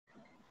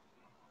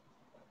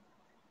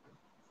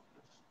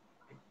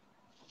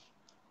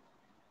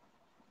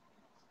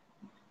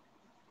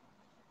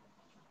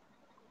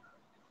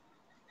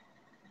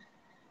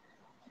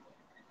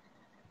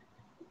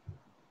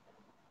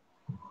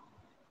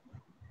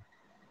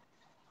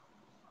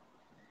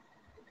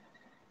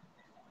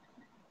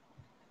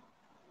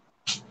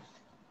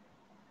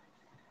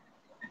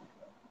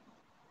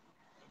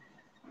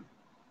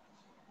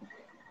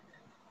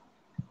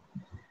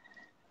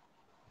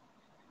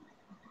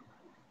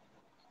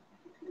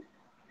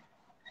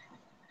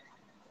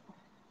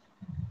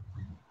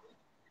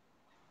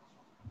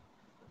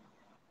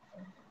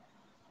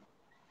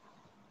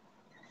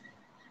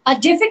A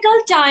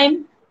difficult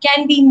time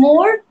can be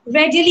more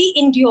readily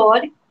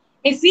endured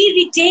if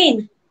we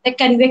retain the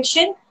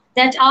conviction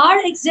that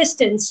our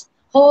existence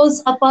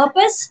holds a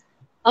purpose,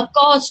 a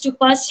cause to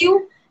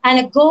pursue, and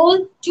a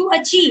goal to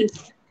achieve.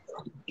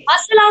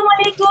 Assalamu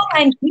alaikum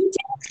and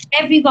greetings,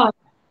 everyone.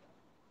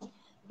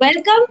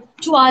 Welcome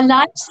to our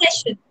live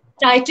session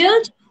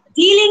titled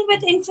Dealing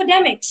with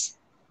Infodemics.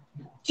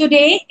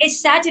 Today is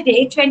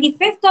Saturday,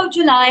 25th of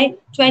July,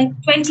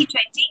 2020,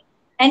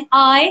 and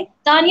I,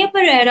 Tanya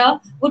Pereira,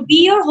 would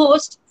be your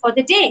host for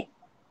the day.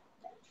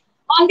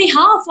 On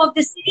behalf of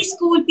the City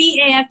School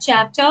PAF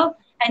Chapter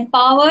and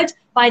powered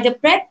by the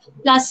Prep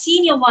Plus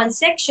Senior 1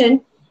 section,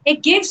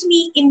 it gives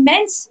me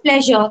immense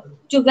pleasure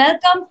to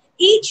welcome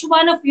each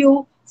one of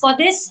you for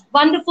this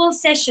wonderful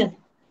session.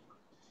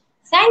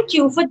 Thank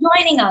you for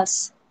joining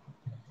us.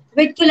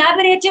 With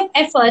collaborative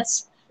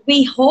efforts,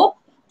 we hope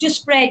to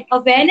spread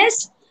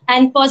awareness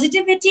and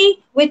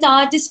positivity with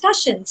our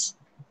discussions.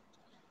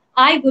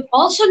 I would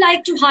also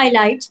like to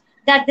highlight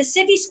that the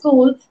City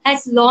School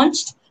has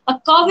launched a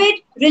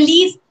COVID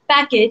relief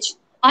package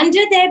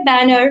under their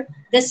banner,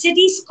 the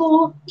City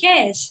School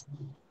Cares.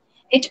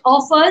 It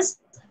offers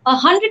a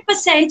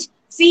 100%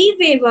 fee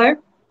waiver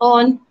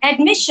on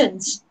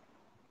admissions.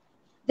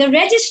 The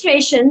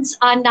registrations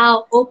are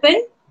now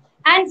open,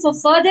 and for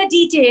further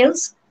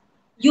details,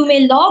 you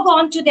may log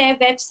on to their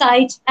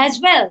website as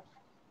well.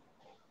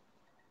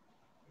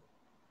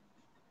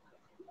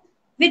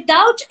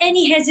 Without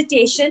any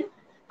hesitation,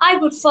 I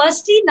would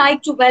firstly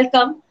like to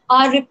welcome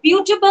our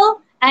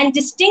reputable and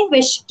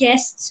distinguished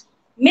guests,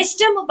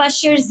 Mr.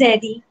 Mubasshir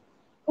Zaidi,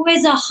 who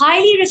is a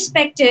highly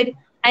respected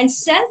and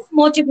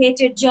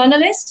self-motivated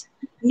journalist,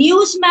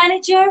 news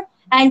manager,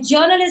 and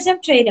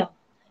journalism trainer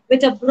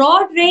with a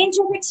broad range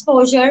of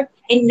exposure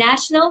in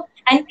national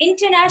and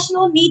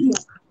international media.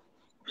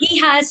 He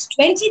has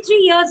 23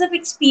 years of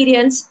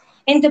experience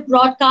in the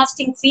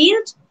broadcasting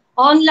field,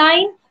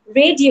 online,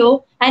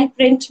 radio, and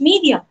print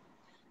media.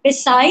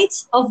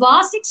 Besides a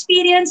vast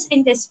experience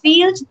in this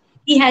field,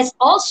 he has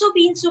also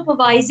been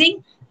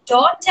supervising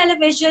Dawn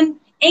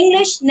Television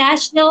English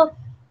National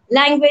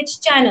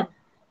Language Channel.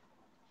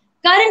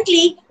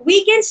 Currently,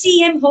 we can see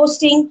him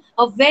hosting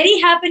a very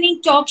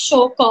happening talk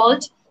show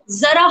called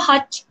Zara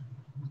Hat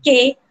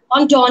Ke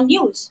on Dawn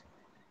News.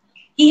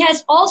 He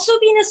has also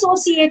been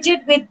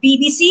associated with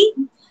BBC,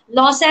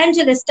 Los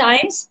Angeles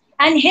Times,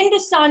 and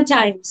Hindustan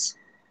Times.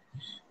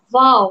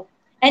 Wow,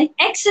 an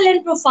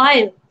excellent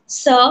profile,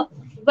 sir.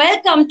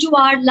 Welcome to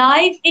our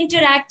live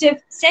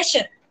interactive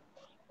session.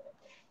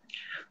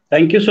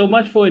 Thank you so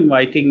much for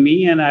inviting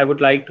me, and I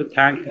would like to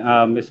thank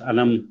Ms.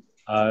 Anam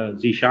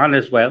Zishan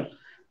as well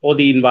for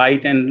the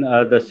invite and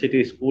the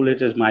City School.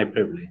 It is my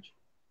privilege.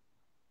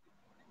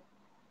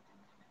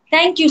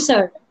 Thank you,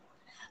 sir.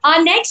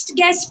 Our next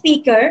guest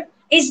speaker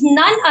is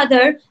none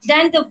other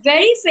than the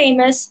very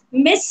famous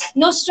Miss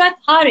Nusrat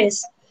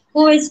Haris,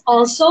 who is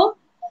also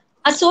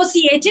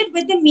associated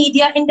with the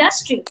media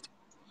industry.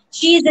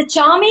 She is a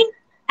charming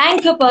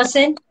anchor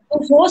person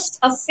who hosts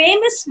a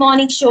famous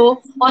morning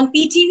show on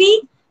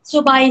PTV,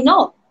 Subai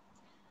No.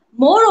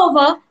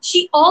 Moreover,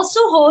 she also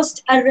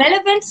hosts a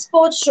relevant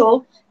sports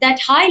show that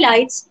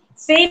highlights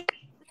famous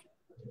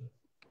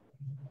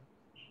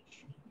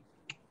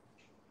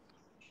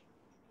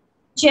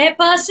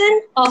chairperson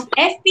of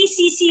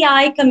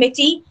FPCCI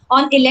Committee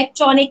on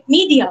Electronic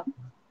Media.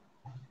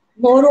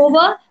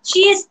 Moreover,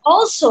 she is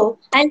also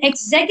an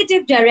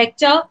executive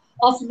director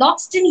of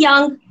Loxton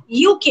Young,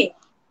 UK.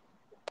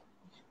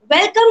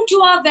 Welcome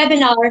to our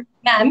webinar,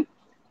 ma'am.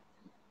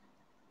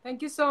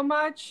 Thank you so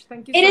much.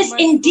 Thank you. It is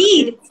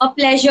indeed a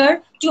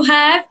pleasure to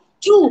have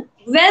two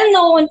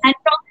well-known and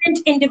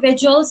prominent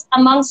individuals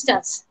amongst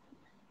us.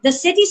 The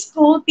City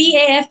School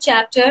PAF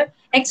Chapter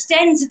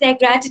extends their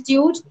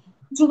gratitude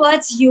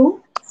towards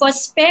you for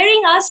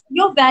sparing us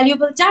your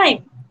valuable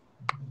time.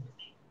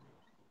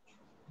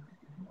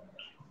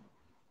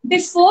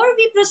 Before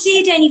we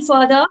proceed any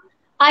further,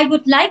 I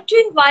would like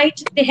to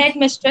invite the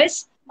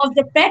headmistress of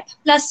the Prep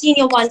Plus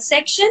Senior 1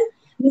 section,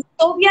 Ms.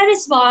 Sobia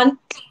Rizwan,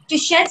 to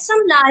shed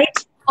some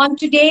light on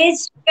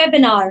today's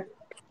webinar.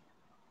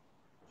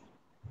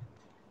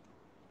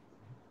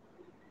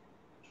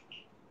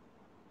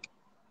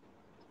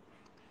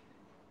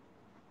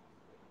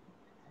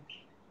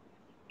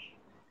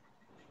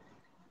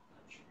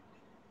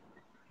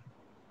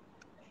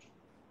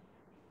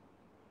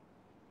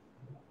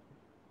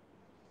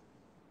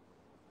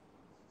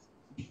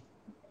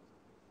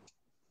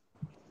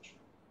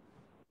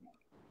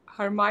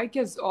 Her mic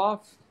is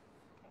off,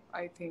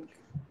 I think.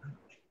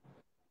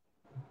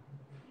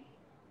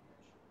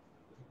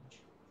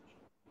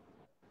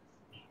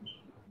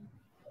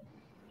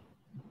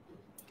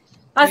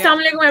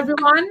 Assalamu alaikum,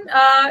 everyone.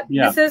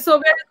 This is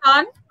Sobia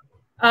Khan,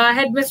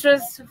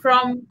 headmistress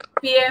from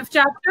PAF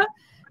Chapter.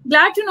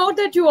 Glad to know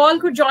that you all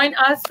could join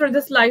us for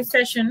this live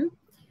session.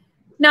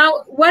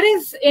 Now, what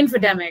is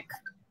infodemic?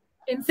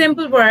 In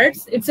simple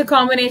words, it's a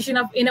combination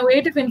of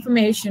innovative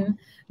information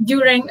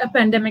during a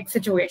pandemic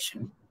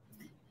situation.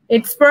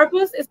 Its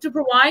purpose is to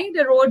provide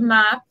a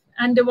roadmap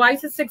and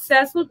devise a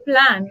successful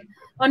plan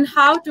on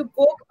how to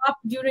cope up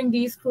during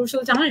these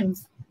crucial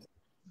times?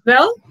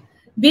 Well,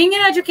 being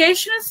an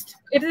educationist,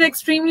 it is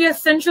extremely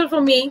essential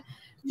for me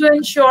to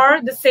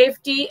ensure the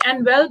safety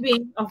and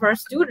well-being of our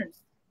students.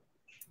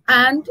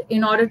 And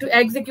in order to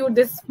execute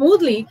this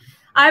smoothly,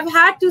 I've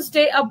had to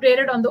stay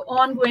updated on the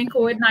ongoing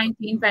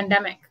COVID-19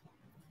 pandemic.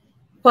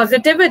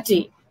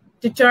 Positivity,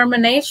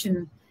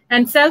 determination,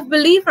 and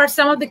self-belief are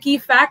some of the key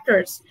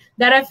factors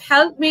that have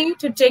helped me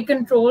to take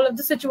control of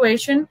the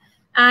situation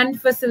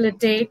and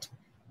facilitate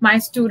my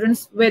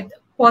students with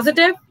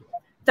positive,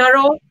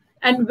 thorough,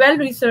 and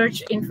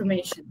well-researched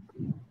information.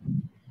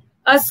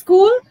 A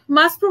school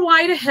must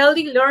provide a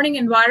healthy learning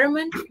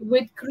environment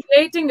with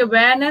creating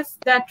awareness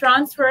that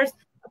transfers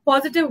a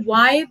positive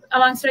vibe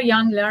amongst our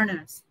young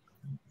learners.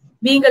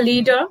 Being a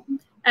leader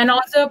and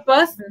also a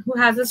person who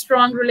has a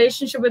strong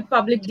relationship with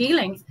public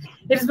dealings,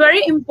 it is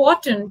very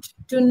important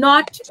to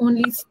not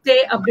only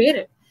stay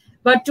updated,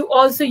 but to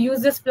also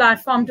use this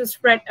platform to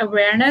spread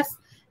awareness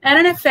and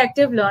an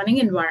effective learning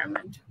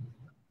environment.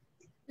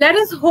 Let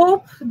us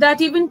hope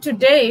that even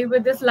today,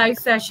 with this live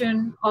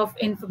session of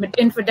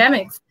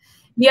infodemics,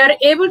 we are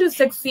able to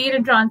succeed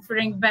in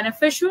transferring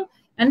beneficial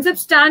and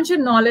substantial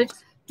knowledge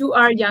to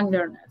our young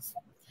learners.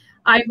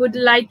 I would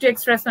like to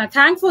express my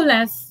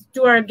thankfulness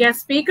to our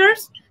guest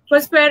speakers for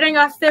sparing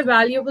us their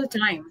valuable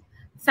time.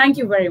 Thank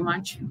you very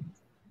much.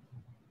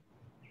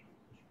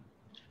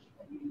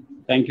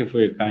 Thank you for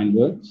your kind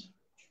words.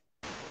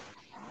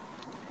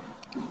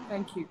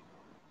 Thank you.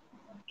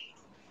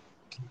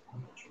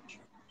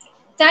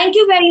 Thank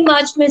you very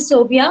much, Ms.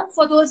 Sobia,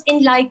 for those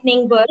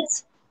enlightening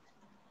words.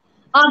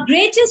 Our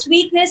greatest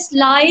weakness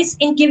lies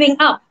in giving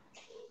up.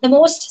 The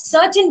most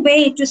certain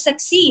way to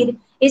succeed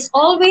is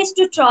always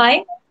to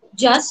try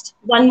just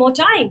one more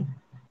time.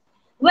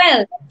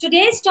 Well,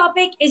 today's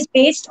topic is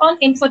based on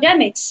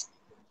infodemics.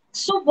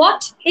 So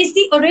what is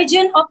the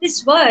origin of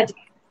this word?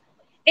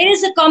 It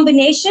is a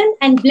combination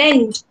and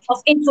blend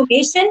of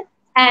information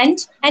and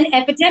an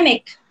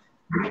epidemic.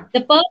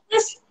 The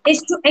purpose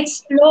is to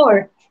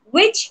explore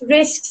which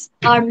risks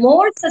are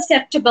more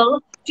susceptible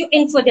to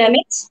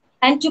infodemics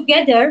and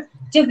together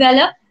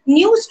develop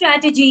new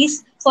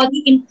strategies for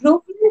the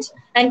improvement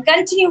and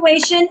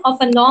continuation of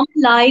a normal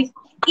life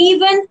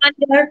even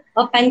under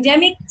a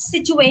pandemic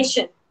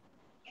situation.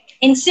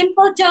 In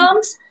simple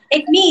terms,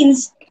 it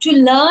means to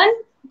learn,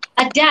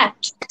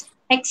 adapt,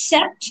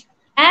 accept,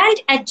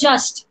 and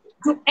adjust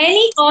to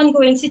any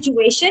ongoing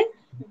situation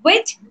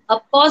with a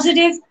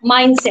positive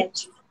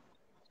mindset.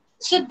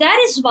 So that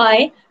is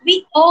why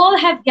we all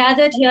have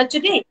gathered here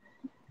today.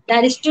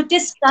 That is to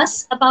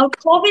discuss about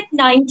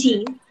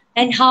COVID-19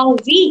 and how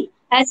we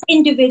as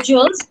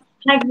individuals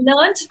have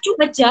learned to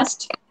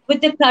adjust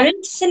with the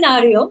current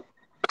scenario.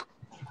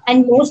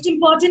 And most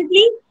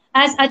importantly,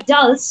 as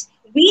adults,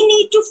 we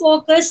need to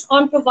focus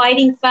on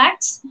providing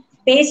facts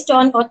based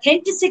on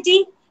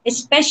authenticity,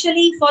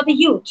 especially for the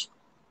youth.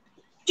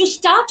 To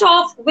start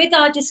off with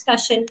our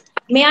discussion,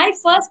 may I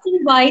first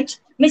invite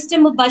Mr.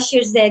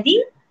 Mubasshir Zaidi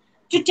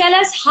to tell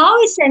us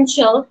how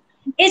essential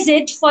is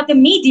it for the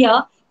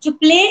media to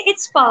play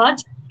its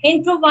part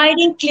in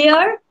providing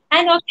clear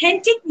and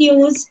authentic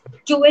news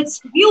to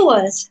its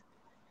viewers.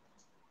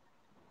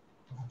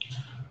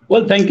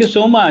 Well, thank you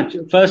so much.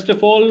 First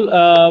of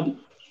all,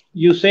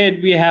 you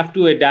said we have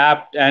to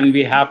adapt and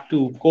we have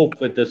to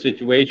cope with the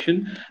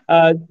situation.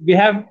 We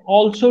have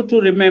also to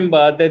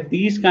remember that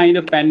these kind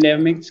of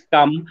pandemics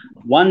come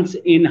once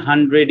in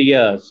 100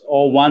 years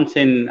or once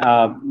in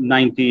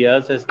 90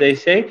 years, as they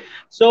say.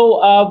 So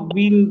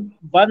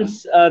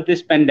once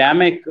this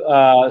pandemic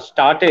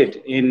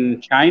started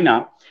in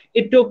China,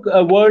 it took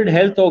a World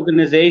Health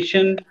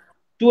Organization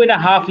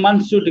 2.5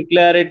 months to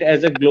declare it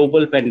as a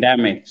global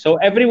pandemic. So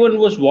everyone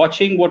was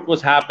watching what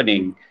was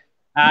happening.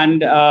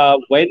 And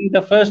when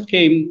the first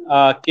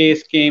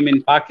case came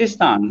in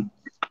Pakistan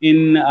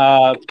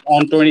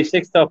on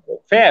 26th of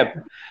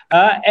Feb,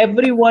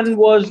 everyone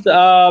was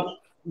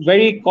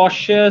very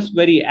cautious,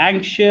 very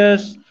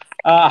anxious,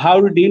 how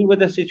to deal with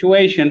the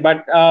situation.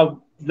 But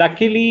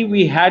luckily,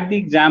 we had the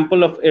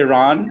example of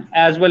Iran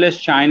as well as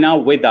China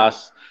with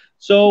us.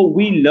 So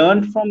we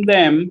learned from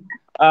them.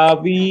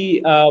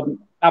 We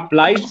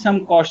applied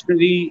some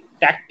cautionary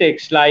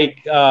tactics like,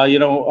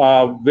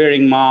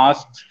 wearing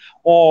masks,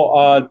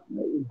 or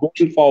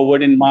going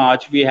forward in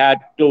March, we had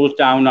closed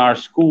down our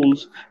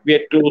schools, we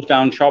had closed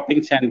down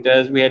shopping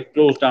centers, we had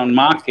closed down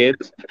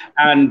markets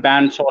and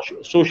banned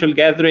social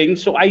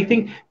gatherings. So I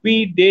think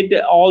we did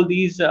all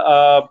these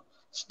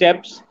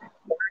steps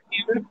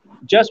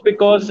just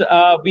because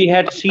we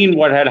had seen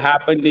what had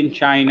happened in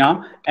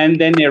China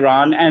and then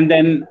Iran and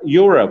then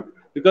Europe,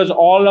 because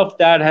all of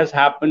that has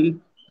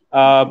happened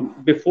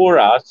before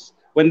us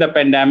when the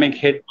pandemic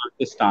hit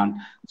Pakistan.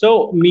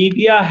 So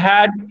media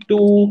had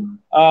to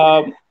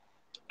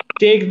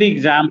take the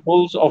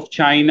examples of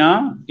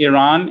China,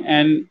 Iran,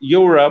 and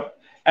Europe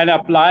and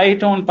apply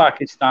it on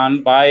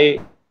Pakistan by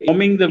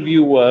informing the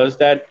viewers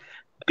that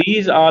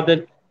these are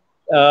the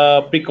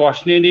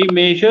precautionary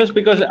measures,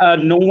 because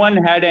no one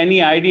had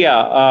any idea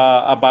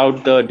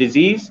about the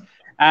disease.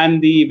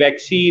 and the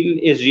vaccine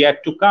is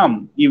yet to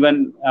come,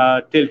 even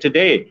till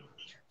today.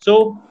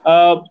 So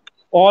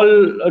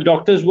all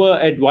doctors were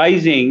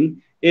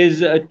advising is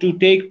to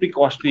take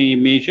precautionary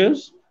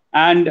measures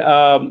and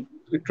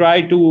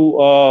try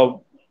to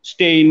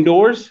stay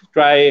indoors,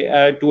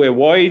 try to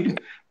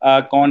avoid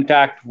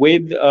contact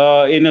with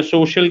in a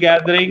social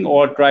gathering,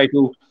 or try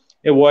to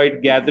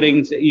avoid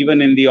gatherings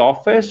even in the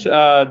office.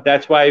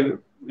 That's why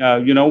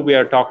we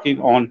are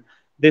talking on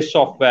this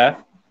software.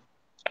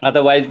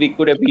 Otherwise we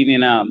could have been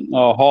in a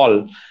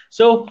hall.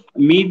 So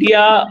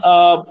media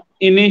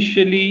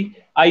initially,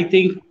 I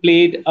think,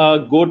 played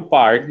a good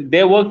part.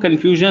 There were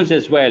confusions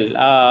as well.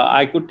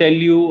 I could tell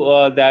you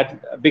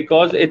that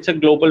because it's a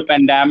global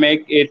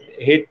pandemic, it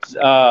hits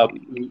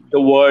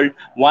the world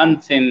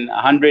once in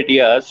 100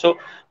 years. So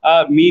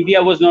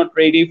media was not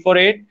ready for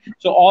it.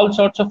 So all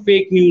sorts of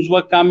fake news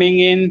were coming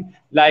in,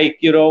 like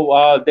there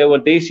were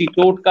desi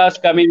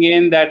totkas coming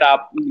in that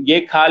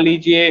ye kha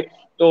lijiye,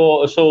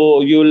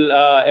 so you'll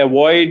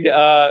avoid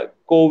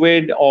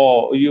COVID,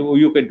 or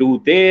you could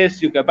do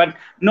this, you could, but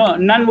no,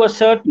 none was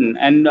certain,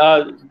 and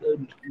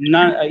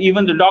none,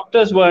 even the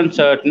doctors weren't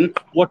certain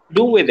what to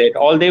do with it.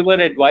 All they were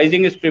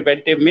advising is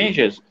preventive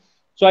measures.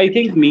 So I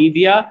think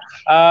media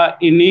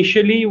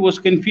initially was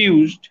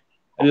confused,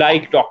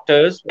 like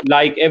doctors,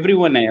 like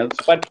everyone else,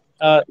 but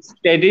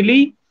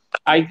steadily,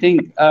 I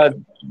think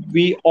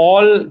we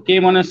all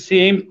came on a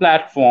same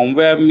platform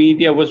where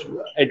media was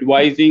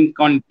advising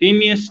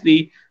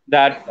continuously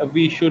that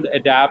we should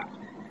adapt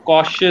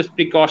cautious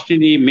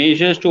precautionary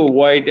measures to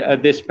avoid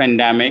this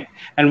pandemic.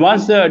 And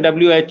once the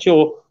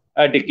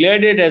WHO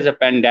declared it as a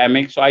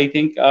pandemic, so I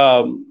think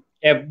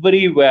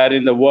everywhere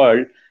in the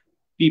world,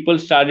 people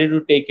started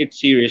to take it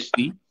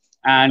seriously.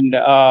 And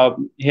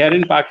here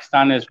in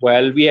Pakistan as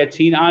well, we had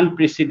seen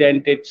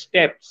unprecedented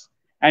steps,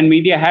 and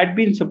media had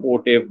been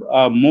supportive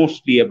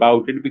mostly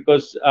about it,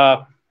 because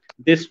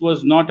this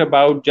was not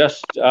about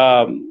just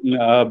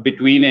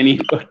between any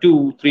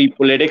two, three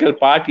political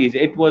parties.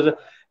 It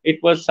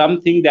was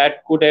something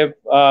that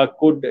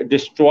could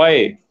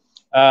destroy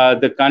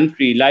the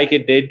country, like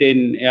it did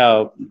in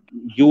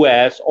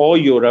US or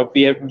Europe.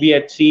 We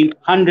had seen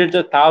hundreds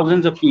of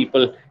thousands of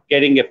people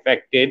getting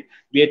affected.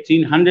 We had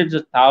seen hundreds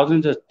of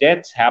thousands of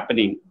deaths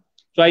happening.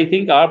 So I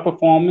think our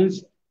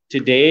performance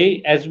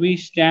today, as we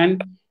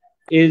stand,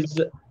 is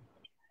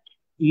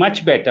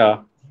much better.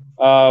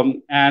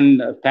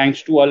 And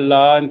thanks to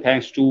Allah, and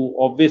thanks to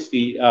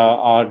obviously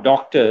our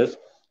doctors,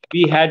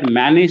 we had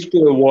managed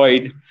to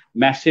avoid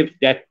massive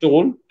death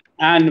toll,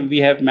 and we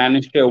have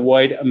managed to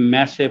avoid a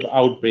massive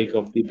outbreak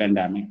of the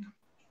pandemic.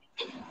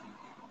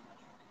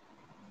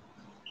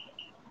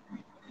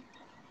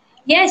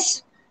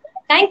 Yes,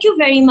 thank you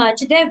very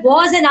much. There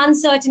was an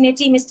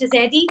uncertainty, Mr.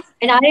 Zaidi,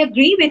 and I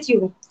agree with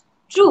you.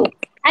 True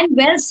and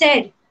well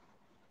said.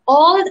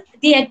 All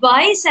the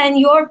advice and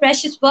your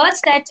precious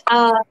words that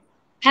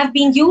have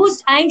been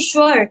used, I'm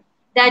sure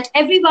that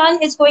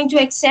everyone is going to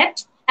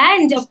accept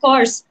and, of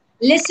course,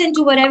 listen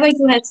to whatever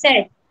you have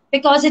said,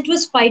 because it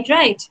was quite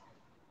right.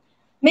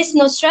 Miss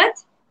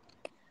Nusrat,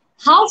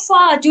 how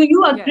far do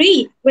you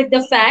agree with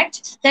the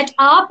fact that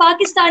our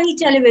Pakistani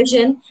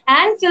television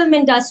and film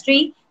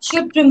industry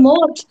should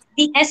promote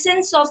the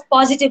essence of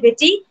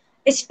positivity,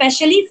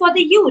 especially for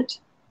the youth?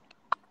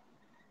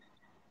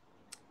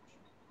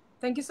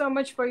 Thank you so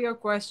much for your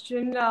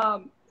question.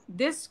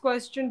 This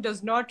question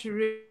does not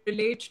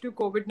relate to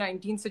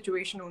COVID-19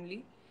 situation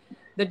only.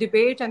 The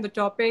debate and the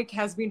topic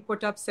has been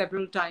put up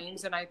several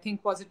times, and I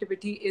think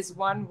positivity is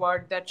one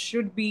word that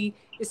should be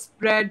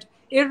spread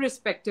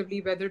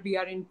irrespectively whether we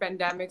are in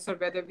pandemics or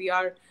whether we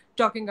are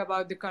talking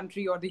about the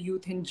country or the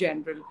youth in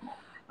general.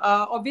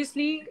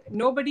 Obviously,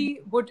 nobody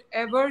would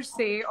ever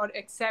say or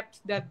accept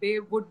that they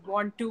would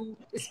want to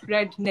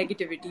spread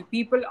negativity.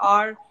 People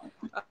are,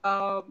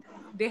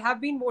 they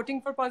have been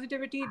voting for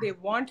positivity. They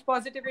want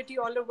positivity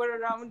all over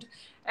around.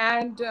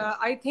 And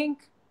I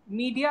think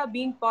media,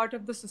 being part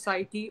of the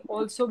society,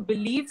 also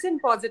believes in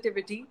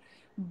positivity.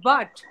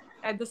 But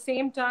at the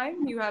same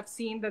time, you have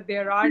seen that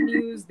there are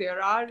news,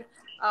 there are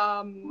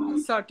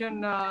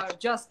certain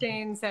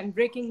just-ins and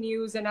breaking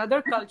news and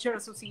other culture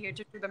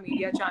associated to the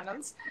media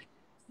channels.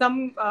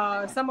 Some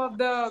of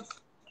the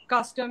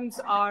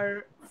customs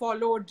are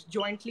followed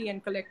jointly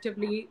and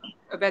collectively,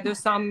 whether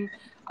some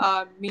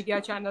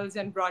media channels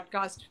and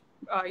broadcast,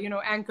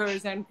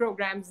 anchors and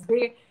programs,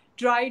 they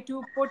try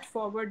to put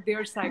forward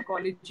their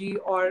psychology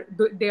or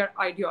their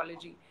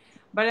ideology.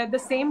 But at the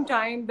same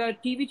time, the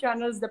TV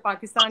channels, the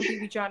Pakistan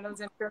TV channels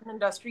and film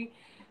industry,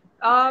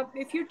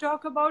 if you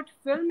talk about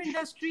film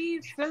industry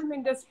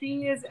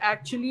is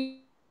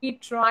actually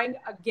trying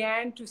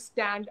again to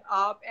stand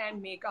up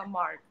and make a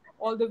mark.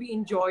 Although we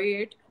enjoy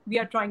it, we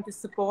are trying to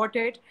support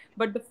it,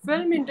 but the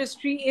film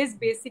industry is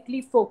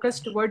basically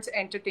focused towards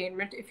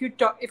entertainment. If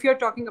you're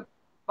talking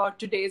about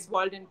today's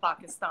world in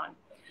Pakistan,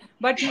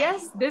 but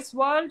yes, this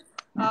world,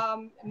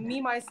 me,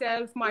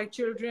 myself, my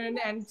children,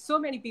 and so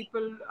many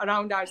people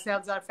around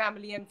ourselves, our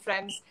family and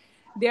friends,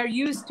 they're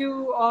used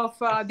to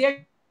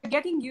they're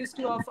getting used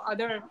to of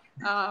other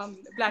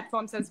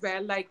platforms as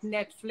well, like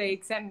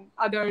Netflix and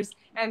others,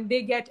 and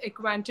they get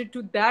acquainted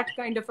to that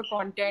kind of a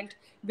content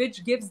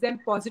which gives them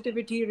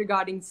positivity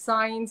regarding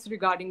science,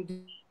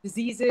 regarding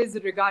diseases,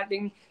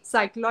 regarding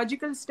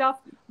psychological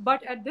stuff.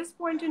 But at this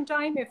point in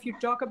time, if you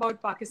talk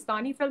about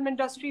Pakistani film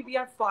industry, we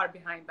are far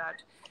behind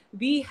that.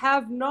 We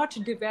have not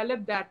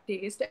developed that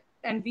taste,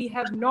 and we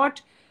have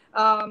not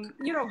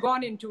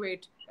gone into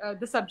it,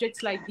 the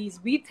subjects like these.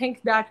 We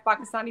think that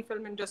Pakistani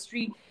film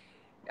industry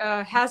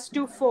has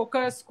to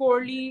focus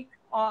corely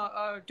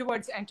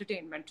towards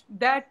entertainment.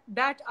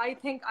 That I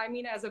think, I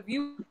mean, as a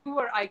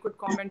viewer, I could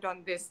comment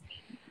on this.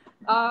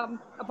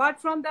 Apart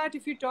from that,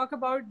 if you talk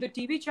about the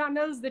TV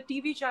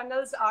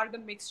channels are the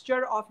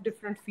mixture of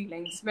different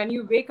feelings. When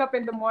you wake up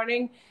in the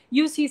morning,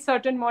 you see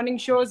certain morning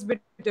shows with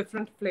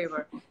different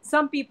flavor.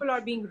 Some people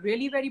are being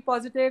really very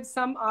positive.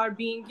 Some are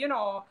being,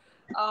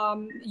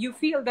 you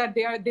feel that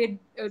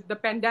the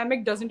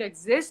pandemic doesn't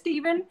exist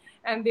even,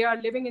 and they are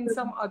living in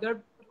some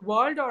other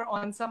world or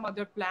on some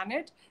other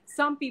planet.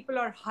 Some people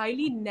are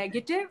highly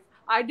negative.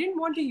 I didn't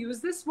want to use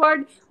this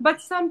word,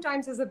 but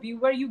sometimes as a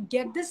viewer, you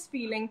get this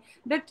feeling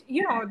that,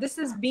 this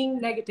is being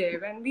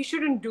negative and we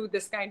shouldn't do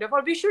this kind of,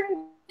 or we shouldn't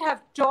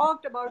have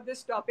talked about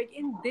this topic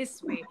in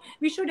this way.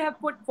 We should have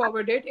put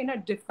forward it in a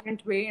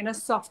different way, in a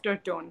softer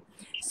tone.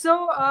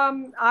 So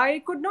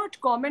I could not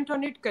comment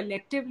on it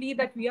collectively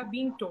that we are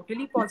being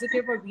totally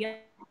positive or we are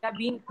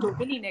being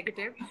totally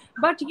negative.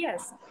 But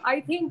yes,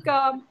 I think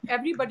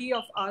everybody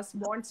of us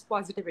wants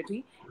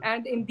positivity.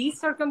 And in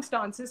these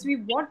circumstances, we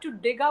want to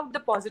dig out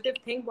the positive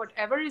thing,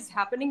 whatever is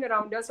happening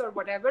around us or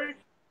whatever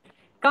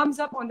comes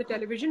up on the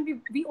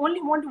television. We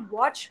only want to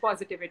watch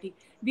positivity.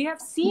 We have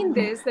seen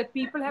this, that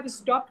people have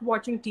stopped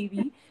watching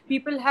TV.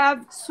 People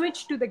have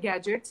switched to the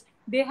gadgets.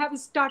 They have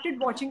started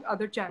watching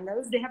other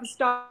channels. They have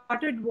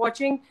started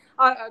watching,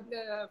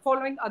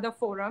 following other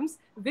forums,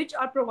 which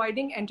are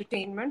providing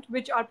entertainment,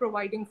 which are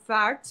providing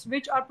facts,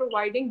 which are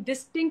providing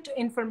distinct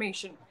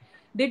information.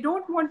 They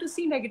don't want to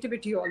see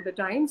negativity all the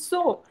time.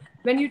 So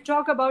when you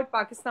talk about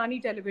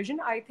Pakistani television,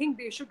 I think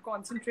they should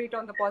concentrate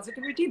on the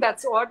positivity.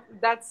 That's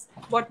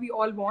what we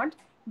all want.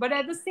 But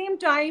at the same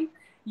time,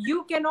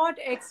 you cannot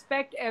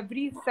expect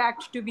every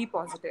fact to be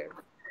positive.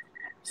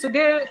 So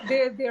there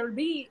will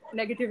be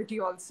negativity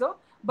also,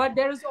 but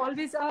there is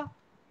always a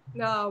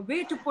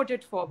way to put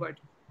it forward,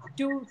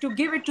 to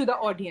give it to the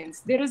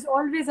audience. There is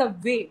always a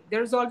way.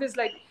 There is always,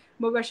 like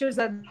Mubasshir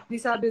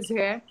Zaidi Sahab is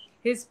here.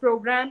 His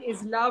program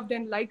is loved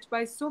and liked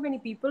by so many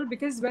people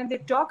because when they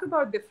talk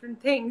about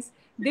different things,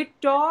 they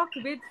talk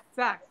with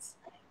facts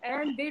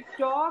and they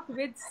talk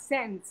with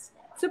sense.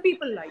 So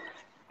people like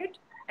it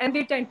and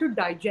they tend to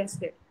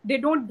digest it. They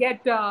don't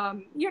get,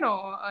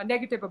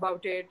 negative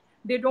about it.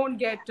 They don't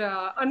get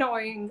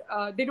annoying.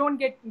 They don't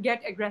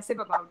get aggressive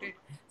about it.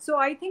 So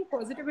I think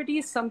positivity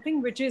is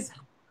something which is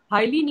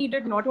highly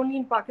needed, not only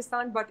in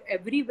Pakistan, but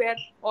everywhere,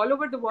 all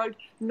over the world,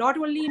 not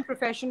only in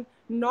profession,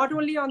 not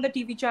only on the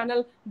TV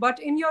channel,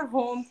 but in your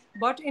home,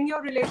 but in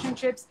your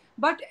relationships,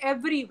 but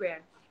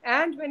everywhere.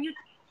 And when you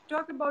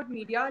talk about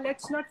media,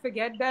 let's not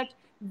forget that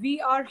we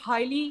are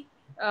highly,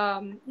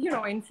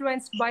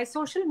 influenced by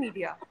social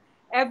media.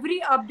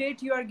 Every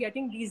update you are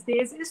getting these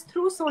days is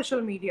through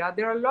social media.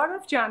 There are a lot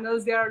of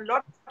channels. There are a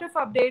lot of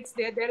updates.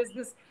 There is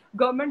this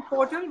government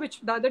portal,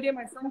 which the other day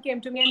my son came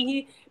to me and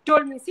he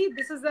told me, see,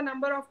 this is the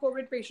number of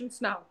COVID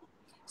patients now.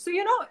 So,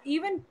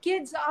 even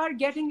kids are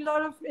getting a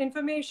lot of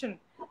information.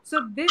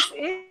 So this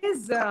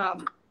is,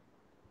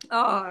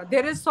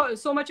 there is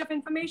so much of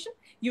information.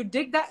 You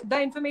dig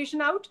the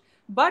information out.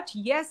 But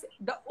yes,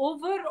 the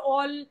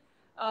overall,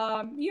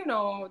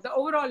 the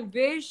overall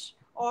wish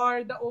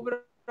or the overall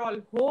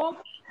hope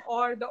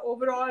or the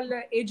overall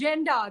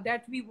agenda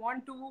that we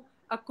want to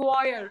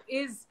acquire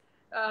is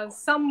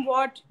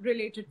somewhat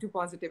related to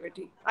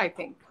positivity, I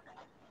think.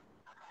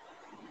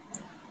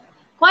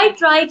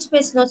 Quite right,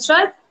 Ms.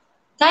 Nusrat.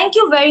 Thank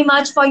you very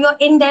much for your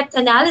in-depth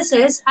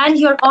analysis and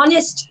your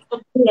honest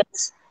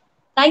opinions.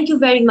 Thank you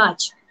very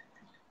much.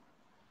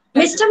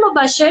 Mr.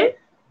 Mubasshir,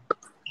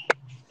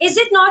 is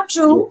it not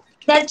true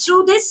that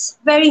through this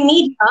very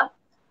media,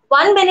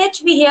 1 minute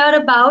we hear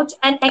about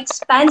an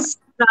expansive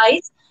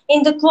rise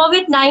in the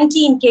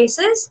COVID-19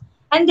 cases,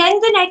 and then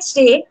the next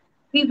day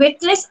we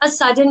witness a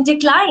sudden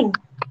decline?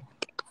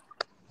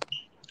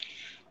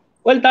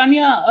 Well,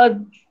 Tanya,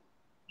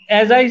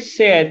 as I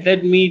said,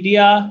 that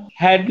media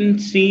hadn't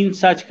seen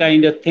such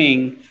kind of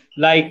thing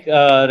like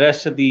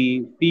rest of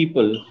the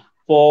people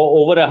for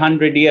over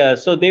 100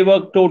 years. So they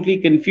were totally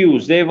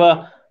confused. They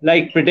were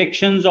like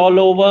predictions all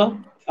over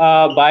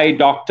by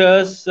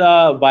doctors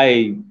of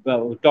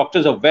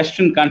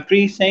Western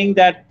countries saying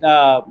that,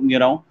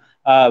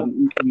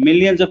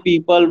 millions of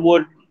people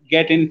would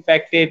get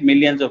infected,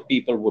 millions of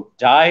people would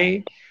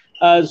die.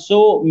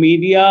 So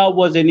media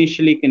was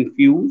initially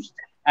confused.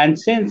 And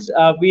since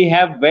we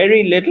have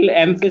very little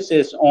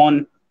emphasis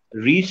on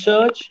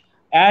research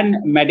and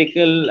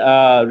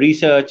medical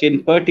research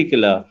in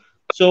particular,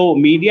 so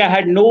media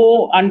had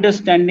no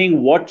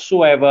understanding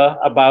whatsoever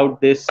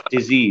about this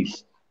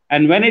disease.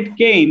 And when it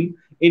came,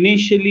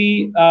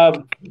 initially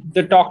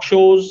the talk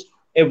shows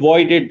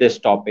avoided this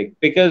topic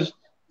because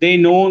they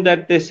know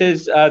that this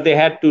is they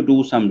had to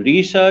do some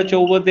research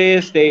over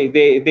this.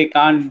 They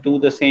can't do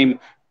the same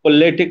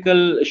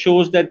political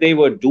shows that they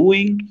were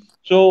doing.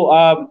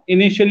 So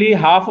initially,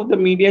 half of the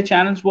media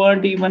channels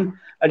weren't even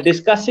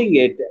discussing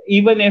it,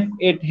 even if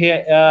it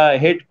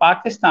hit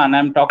Pakistan.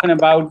 I'm talking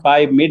about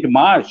by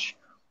mid-March.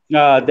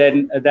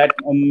 Then that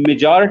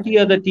majority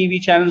of the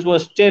TV channels were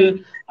still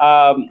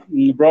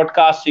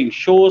broadcasting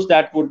shows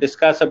that would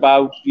discuss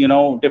about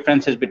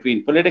differences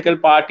between political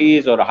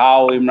parties or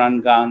how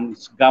Imran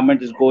Khan's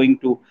government is going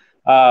to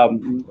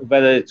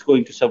whether it's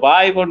going to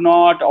survive or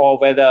not, or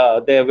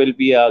whether there will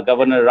be a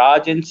Governor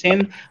Raj in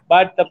Sindh.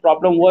 But the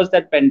problem was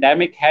that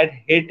pandemic had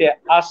hit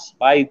us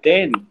by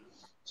then.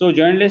 So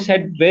journalists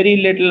had very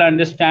little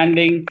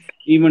understanding.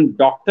 Even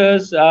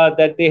doctors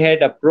that they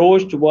had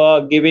approached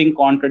were giving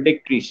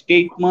contradictory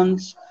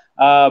statements,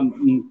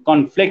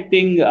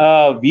 conflicting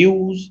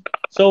views.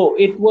 So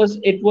it was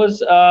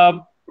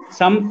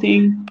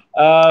something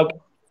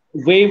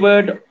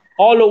wavered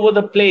all over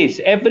the place.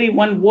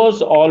 Everyone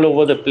was all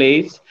over the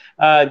place.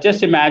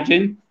 Just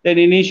imagine that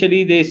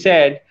initially they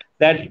said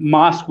that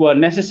masks were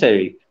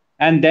necessary,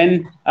 and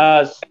then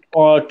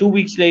or 2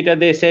 weeks later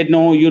they said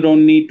no, you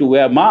don't need to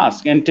wear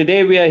mask. And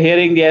today we are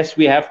hearing yes,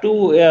 we have to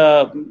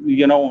we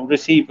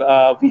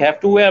have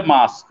to wear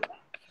mask.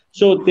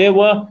 So there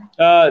were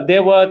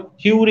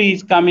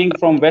theories coming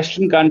from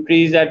Western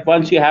countries that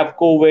once you have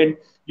COVID,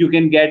 you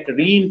can get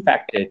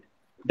reinfected.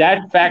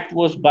 That fact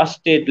was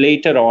busted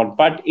later on.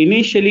 But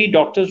initially,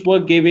 doctors were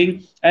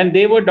giving, and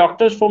they were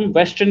doctors from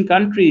Western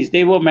countries.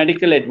 They were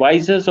medical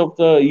advisors of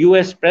the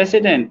US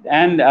president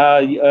and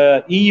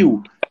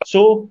EU.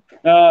 So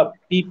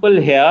people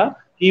here,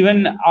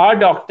 even our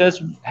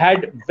doctors,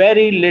 had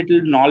very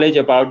little knowledge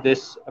about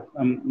this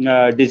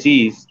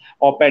disease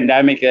or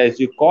pandemic, as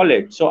you call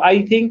it. So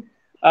I think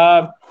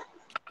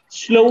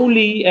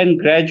slowly and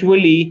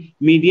gradually,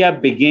 media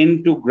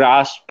began to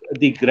grasp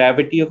the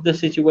gravity of the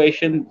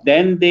situation.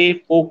 Then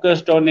they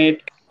focused on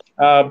it.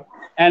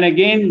 And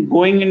again,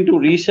 going into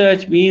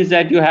research means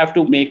that you have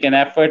to make an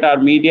effort. Our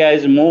media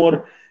is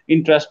more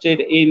interested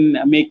in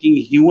making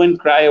hue and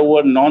cry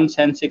over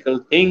nonsensical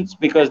things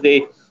because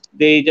they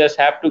just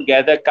have to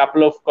gather a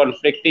couple of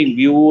conflicting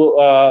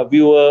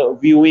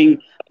viewing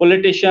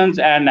politicians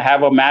and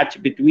have a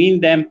match between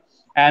them,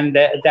 and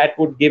that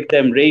would give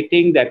them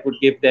rating, that would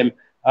give them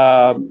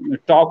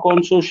talk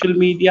on social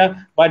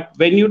media. But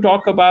when you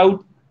talk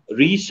about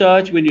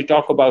research, when you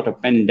talk about a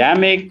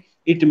pandemic,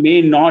 it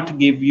may not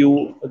give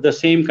you the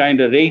same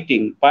kind of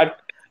rating. But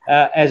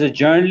as a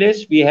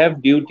journalist, we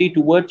have duty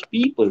towards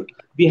people.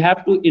 We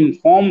have to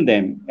inform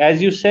them.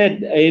 As you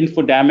said,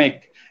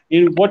 infodemic.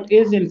 What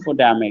is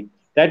infodemic?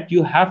 That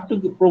you have to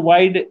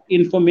provide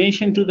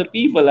information to the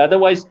people.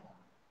 Otherwise,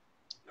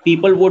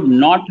 people would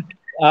not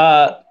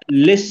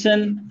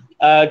listen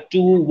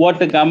to what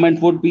the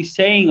government would be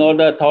saying, or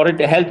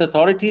the health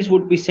authorities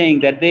would be saying,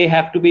 that they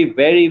have to be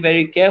very,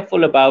 very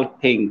careful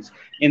about things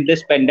in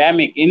this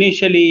pandemic.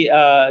 Initially,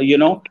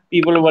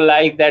 people were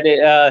like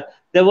that.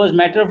 There was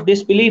matter of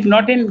disbelief,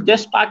 not in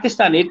just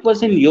Pakistan. It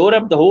was in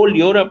Europe, the whole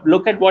Europe.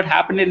 Look at what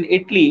happened in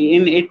Italy.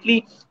 In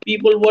Italy,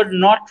 people were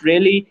not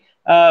really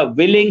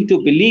willing to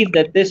believe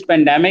that this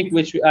pandemic,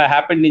 which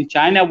happened in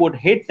China, would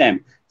hit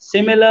them.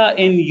 Similar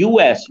in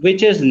US,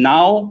 which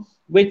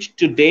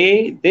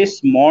today,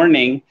 this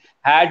morning,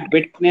 had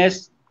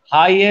witnessed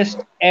highest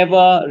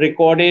ever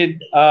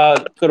recorded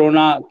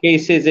corona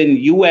cases in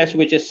US,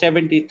 which is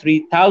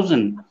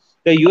 73,000.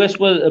 The US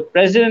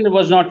president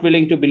was not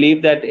willing to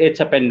believe that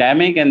it's a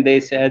pandemic, and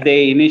they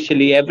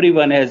initially,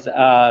 everyone has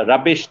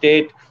rubbished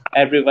it,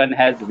 everyone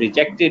has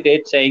rejected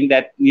it, saying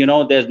that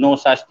there's no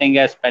such thing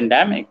as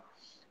pandemic.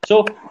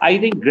 So I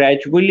think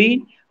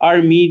gradually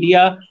our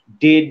media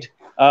did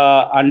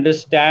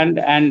understand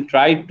and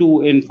try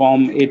to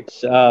inform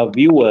its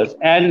viewers.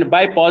 And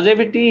by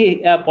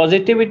positivity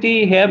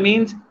here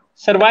means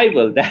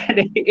survival. That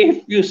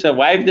if you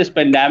survive this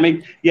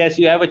pandemic, yes,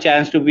 you have a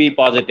chance to be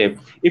positive.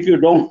 If you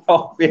don't,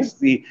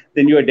 obviously,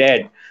 then you're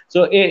dead.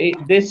 So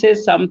this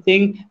is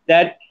something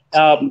that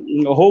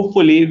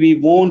hopefully we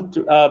won't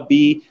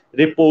be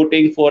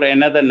reporting for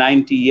another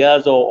 90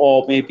 years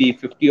or maybe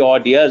 50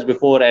 odd years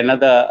before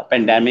another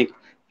pandemic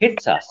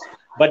hits us.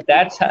 But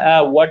that's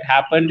what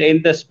happened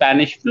in the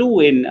Spanish flu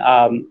in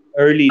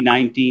early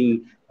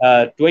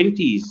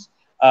 1920s.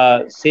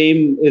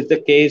 Same is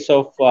the case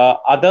of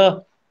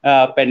other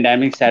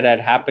pandemics that had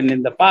happened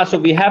in the past. So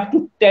we have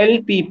to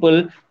tell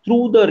people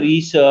through the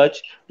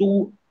research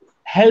to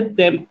help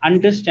them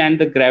understand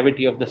the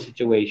gravity of the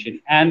situation.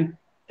 And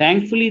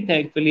thankfully,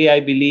 I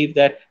believe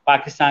that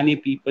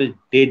Pakistani people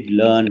did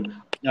learn.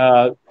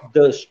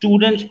 The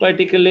students,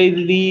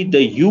 particularly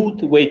the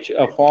youth, which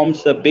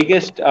forms the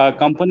biggest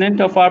component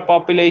of our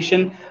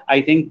population, I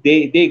think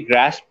they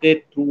grasped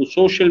it through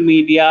social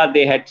media.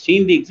 They had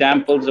seen the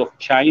examples of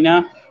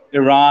China,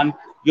 Iran,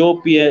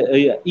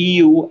 European,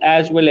 EU,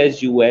 as well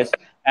as US.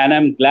 And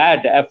I'm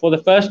glad for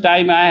the first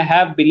time I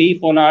have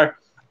belief on our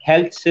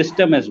health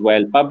system as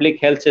well, public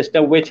health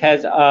system, which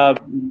has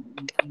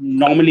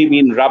normally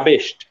been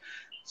rubbished.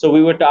 So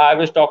I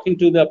was talking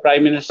to the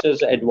Prime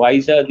Minister's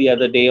advisor the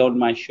other day on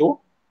my show,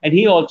 and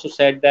he also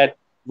said that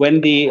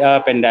when the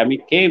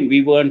pandemic came,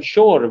 we weren't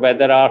sure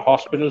whether our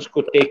hospitals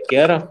could take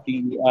care of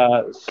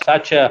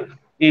such a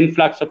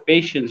influx of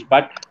patients,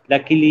 but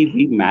luckily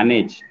we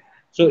managed.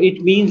 So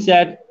it means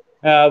that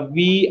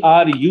we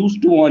are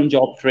used to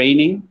on-job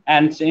training,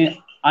 and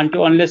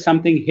until unless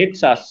something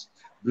hits us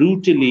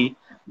brutally,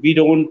 we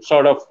don't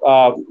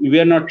we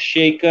are not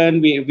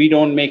shaken, we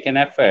don't make an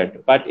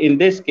effort. But in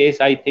this case,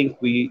 I think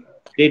we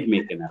did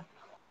make an effort.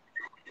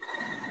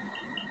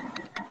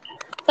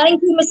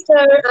 Thank you,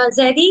 Mr.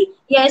 Zaidi.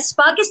 Yes,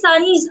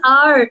 Pakistanis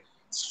are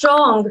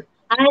strong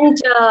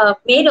and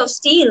made of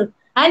steel,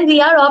 and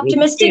we are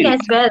optimistic as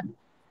well.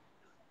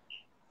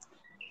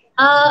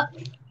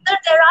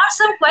 There are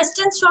some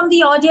questions from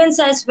the audience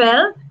as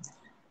well.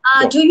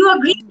 Sure. Do you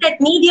agree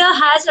that media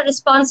has a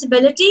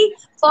responsibility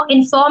for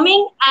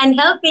informing and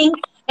helping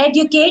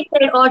educate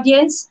their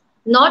audience,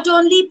 not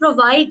only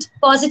provide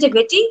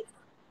positivity?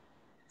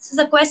 This is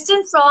a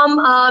question from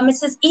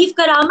Mrs. Eve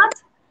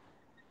Karamat.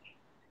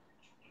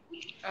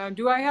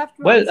 Do I have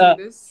to answer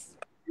this?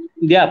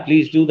 Yeah,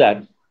 please do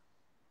that.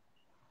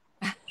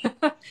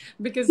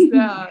 Because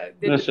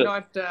they did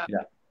not.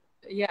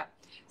 Yeah.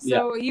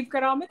 So, Eve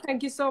Karamat,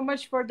 thank you so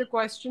much for the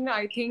question.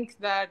 I think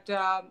that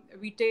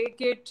we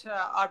take it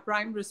our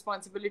prime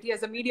responsibility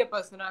as a media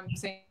person. I'm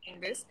saying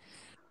this.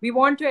 We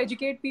want to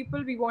educate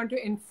people. We want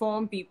to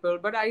inform people.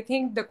 But I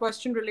think the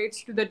question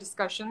relates to the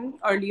discussion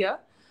earlier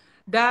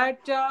that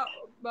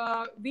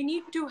we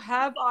need to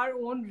have our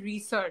own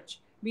research.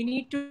 We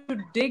need to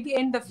dig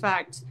in the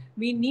facts.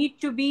 We need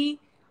to be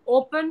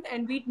open,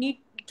 and we need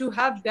to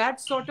have that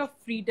sort of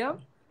freedom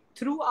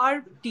through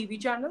our TV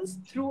channels,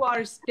 through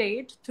our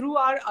state, through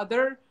our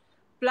other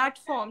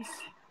platforms,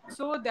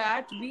 so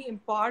that we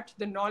impart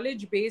the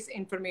knowledge-based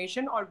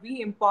information, or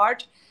we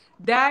impart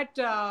that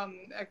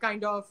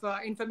kind of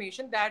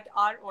information that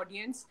our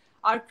audience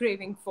are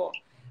craving for.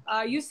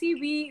 You see,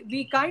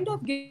 we kind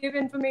of give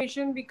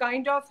information, we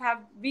kind of have,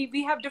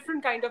 we have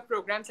different kind of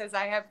programs, as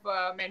I have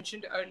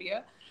mentioned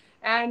earlier.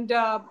 And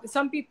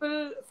some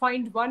people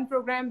find one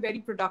program very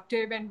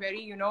productive and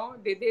very,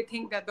 they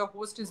think that the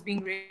host is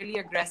being really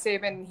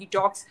aggressive and he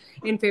talks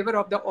in favor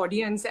of the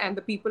audience and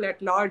the people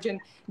at large, and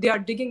they are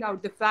digging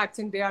out the facts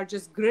and they are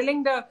just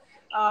grilling the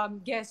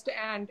guest,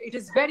 and it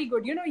is very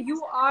good.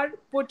 You are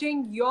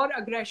putting your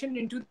aggression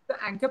into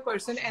the anchor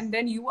person, and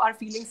then you are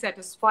feeling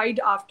satisfied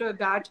after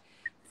that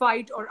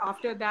fight or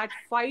after that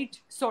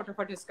fight sort of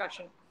a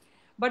discussion.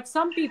 But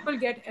some people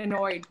get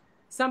annoyed.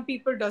 Some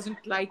people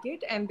doesn't like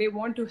it, and they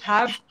want to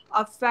have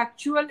a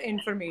factual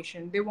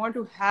information. They want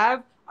to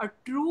have a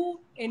true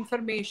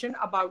information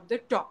about the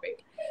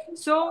topic.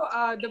 So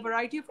the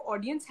variety of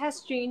audience has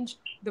changed.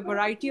 The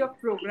variety of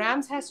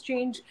programs has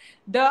changed.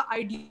 The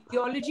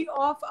ideology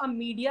of a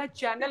media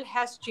channel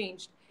has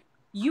changed.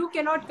 You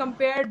cannot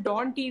compare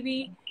Dawn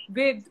TV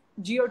with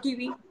Geo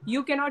TV.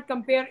 You cannot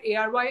compare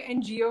ARY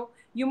and Geo.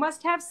 You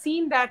must have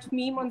seen that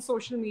meme on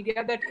social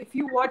media that if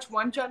you watch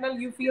one channel,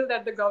 you feel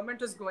that the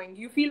government is going.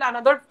 You feel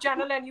another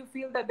channel and you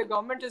feel that the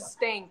government is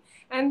staying.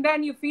 And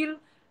then you feel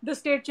the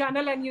state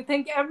channel and you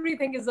think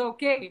everything is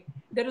okay.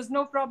 There is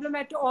no problem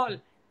at all.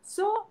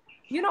 So,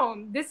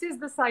 this is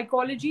the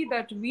psychology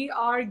that we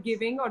are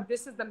giving, or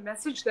this is the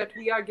message that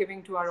we are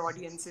giving to our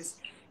audiences.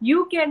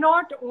 You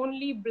cannot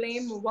only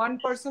blame one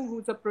person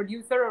who's a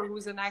producer or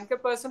who's an anchor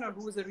person or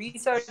who's a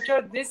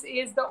researcher. This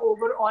is the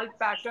overall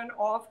pattern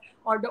of,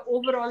 or the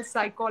overall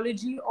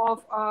psychology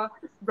of a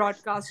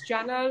broadcast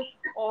channel,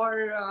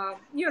 or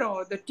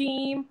the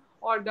team,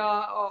 or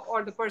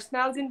the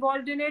personnel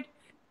involved in it.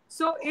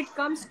 So it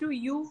comes to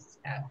you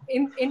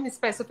in a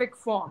specific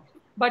form.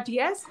 But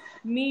yes,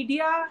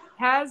 media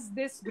has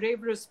this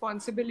grave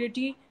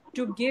responsibility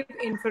to give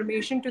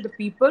information to the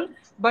people,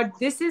 but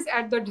this is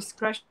at the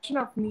discretion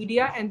of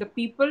media and the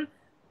people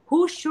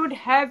who should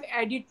have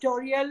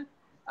editorial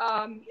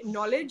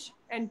knowledge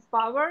and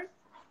power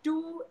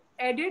to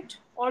edit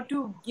or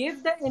to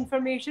give the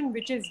information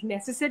which is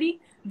necessary,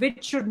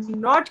 which should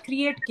not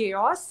create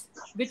chaos,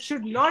 which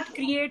should not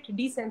create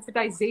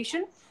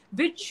desensitization,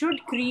 which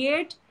should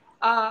create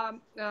a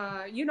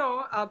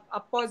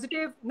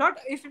positive,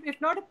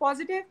 if not a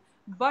positive,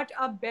 but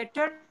a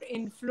better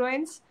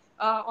influence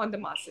on the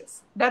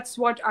masses. That's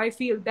what I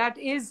feel. That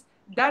is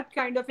that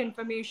kind of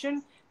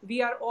information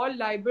we are all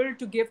liable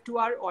to give to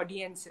our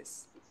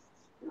audiences.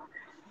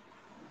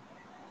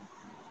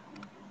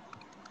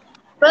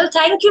 Well,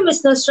 thank you,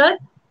 Ms. Nusrat.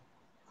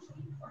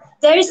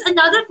 There is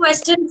another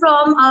question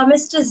from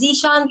Mr.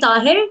 Zishan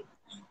Tahir.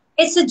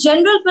 It's a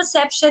general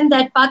perception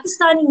that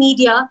Pakistani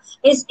media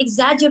is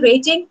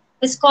exaggerating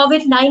this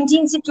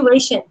COVID-19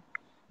 situation.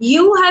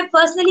 You have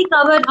personally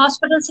covered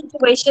hospital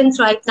situations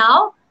right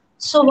now.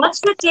 So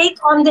what's your take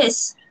on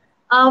this?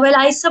 Well,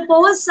 I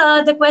suppose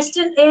the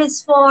question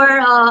is for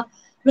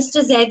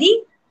Mr.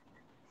 Zaidi.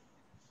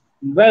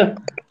 Well,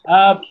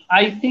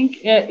 I think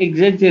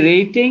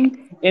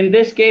exaggerating in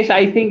this case,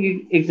 I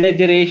think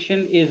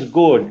exaggeration is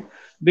good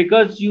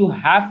because you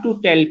have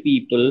to tell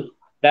people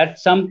that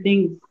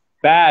something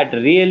bad,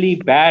 really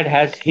bad,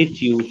 has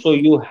hit you. So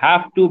you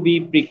have to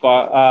be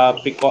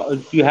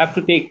you have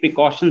to take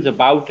precautions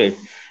about it.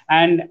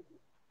 And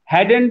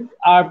hadn't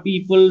our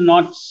people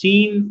not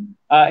seen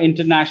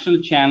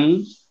international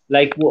channels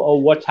like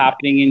what's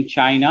happening in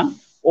China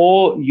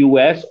or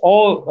US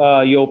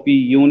or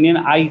European Union,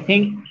 I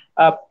think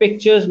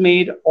pictures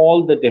made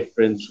all the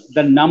difference.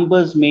 The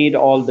numbers made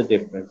all the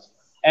difference.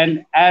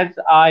 And as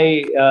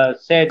I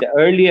said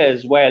earlier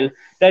as well,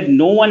 that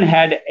no one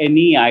had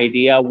any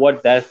idea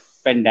what that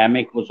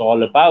pandemic was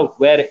all about,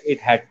 where it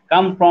had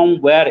come from,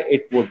 where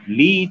it would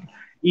lead.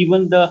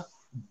 Even the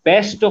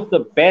best of the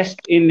best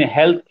in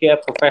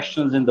healthcare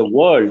professionals in the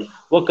world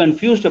were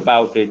confused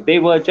about it. They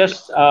were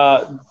just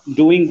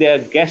doing their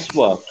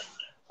guesswork.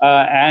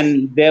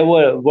 And there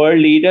were world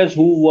leaders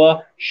who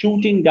were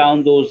shooting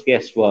down those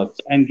guessworks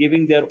and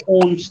giving their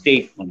own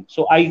statements.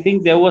 So I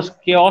think there was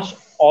chaos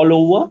all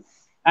over,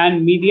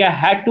 and media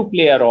had to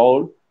play a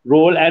role.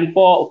 And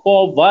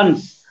for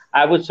once,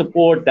 I would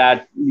support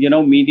that.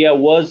 Media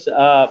was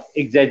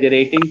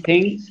exaggerating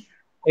things,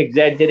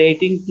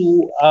 exaggerating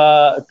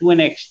to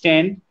an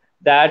extent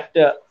that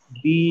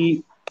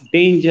the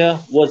danger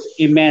was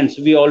immense.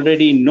 We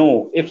already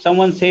know. If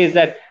someone says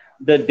that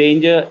the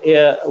danger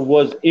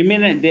was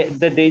imminent,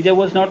 the danger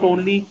was not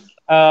only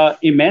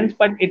immense,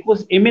 but it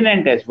was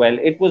imminent as well.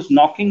 It was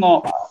knocking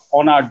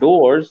on our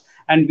doors,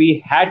 and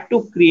we had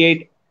to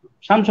create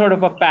some sort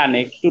of a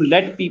panic to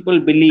let people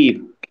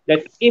believe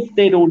that if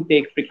they don't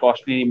take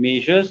precautionary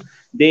measures,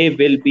 they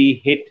will be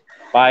hit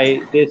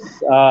by this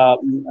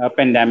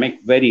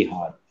pandemic very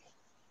hard.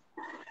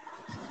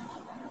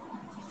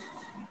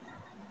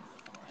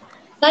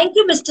 Thank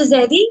you, Mr.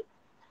 Zaidi.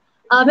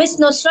 Ms.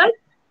 Nusrat,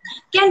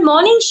 can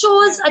morning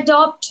shows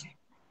adopt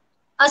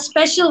a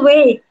special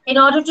way in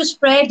order to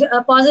spread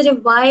a positive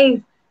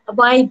vibe,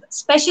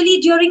 especially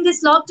during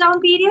this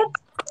lockdown period?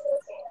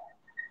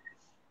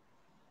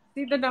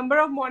 See, the number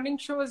of morning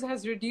shows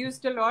has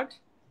reduced a lot.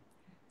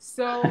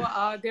 So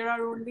there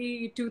are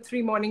only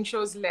 2-3 morning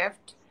shows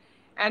left.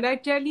 And I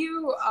tell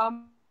you,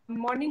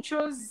 morning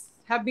shows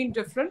have been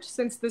different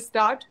since the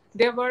start.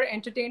 There were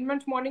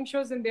entertainment morning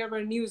shows and there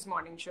were news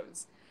morning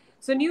shows.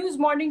 So news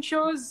morning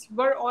shows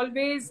were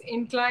always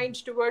inclined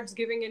towards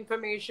giving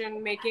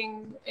information,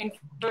 making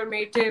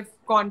informative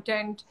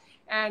content,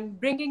 and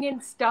bringing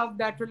in stuff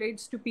that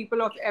relates to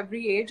people of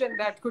every age and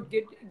that could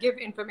give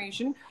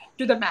information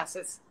to the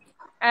masses.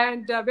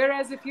 And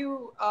whereas if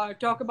you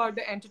talk about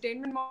the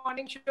entertainment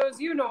morning shows,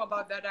 you know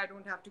about that. I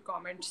don't have to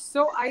comment.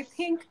 So I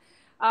think,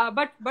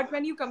 but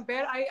when you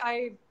compare,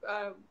 I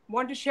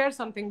want to share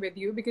something with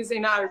you, because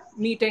in our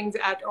meetings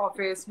at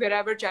office,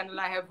 wherever channel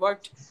I have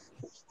worked,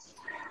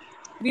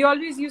 we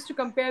always used to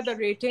compare the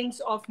ratings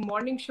of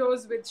morning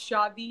shows with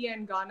Shadi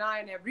and Ghana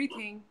and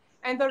everything,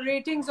 and the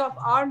ratings of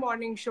our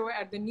morning show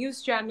at the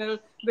news channel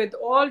with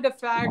all the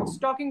facts,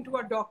 talking to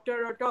a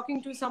doctor or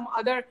talking to some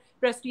other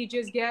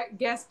prestigious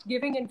guest,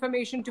 giving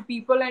information to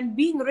people and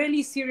being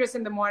really serious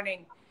in the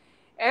morning.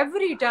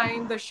 Every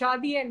time the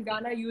Shadi and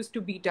Ghana used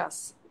to beat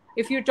us,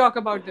 if you talk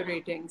about the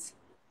ratings.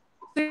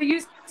 So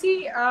you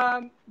see,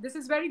 this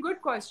is a very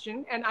good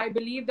question. And I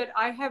believe that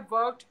I have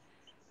worked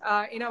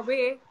in a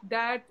way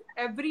that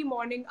every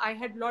morning I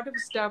had a lot of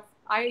stuff.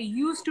 I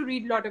used to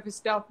read a lot of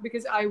stuff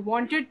because I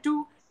wanted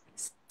to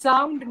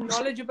sound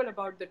knowledgeable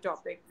about the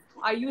topic.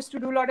 I used to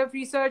do a lot of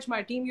research.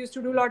 My team used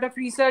to do a lot of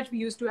research. We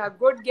used to have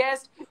good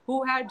guests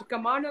who had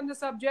command on the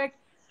subject.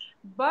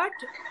 But,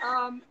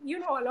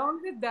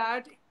 along with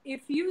that,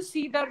 if you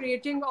see the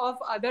rating of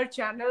other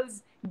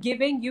channels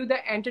giving you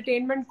the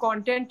entertainment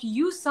content,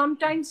 you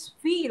sometimes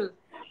feel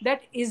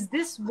that, is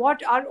this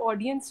what our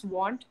audience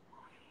want?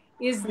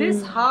 Is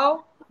this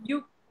how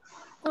you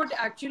could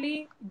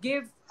actually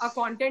give a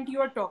content you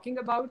are talking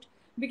about?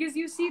 Because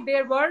you see,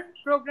 there were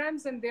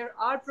programs and there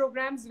are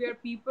programs where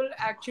people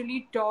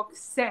actually talk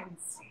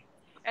sense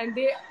and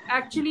they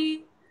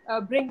actually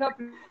bring up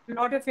a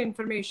lot of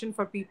information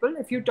for people.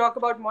 If you talk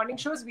about morning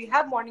shows, we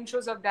have morning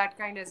shows of that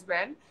kind as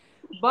well.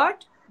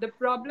 But the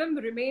problem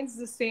remains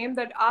the same,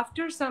 that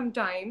after some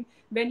time,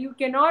 when you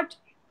cannot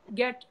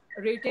get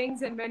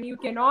ratings and when you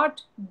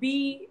cannot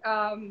be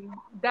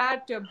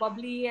that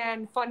bubbly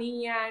and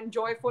funny and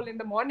joyful in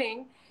the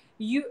morning,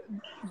 you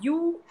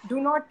do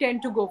not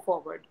tend to go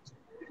forward.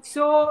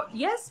 So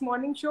yes,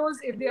 morning shows,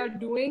 if they are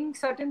doing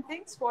certain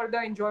things for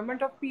the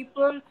enjoyment of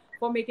people,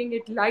 for making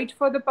it light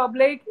for the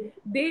public,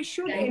 they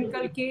should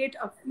inculcate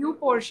a few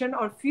portion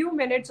or few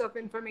minutes of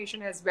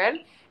information as well.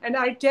 And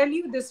I tell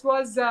you, this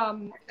was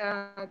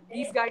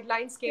these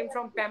guidelines came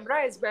from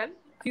PEMRA as well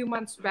a few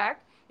months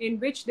back, in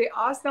which they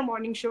asked the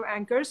morning show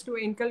anchors to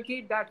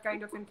inculcate that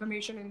kind of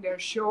information in their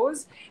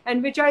shows,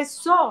 and which I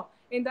saw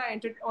in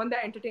on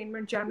the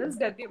entertainment channels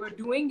that they were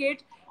doing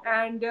it,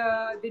 and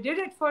they did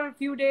it for a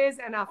few days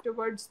and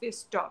afterwards they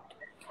stopped.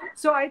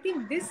 So I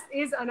think this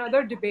is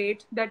another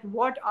debate, that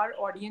what our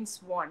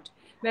audience want.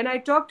 When I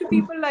talk to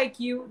people like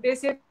you, they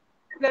say,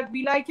 that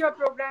we like your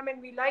program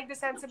and we like the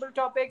sensible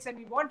topics and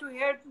we want to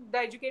hear the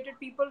educated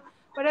people.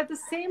 But at the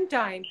same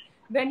time,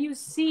 when you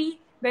see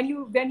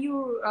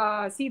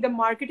the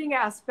marketing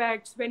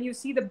aspects, when you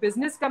see the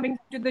business coming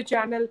to the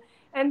channel,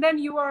 and then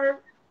you are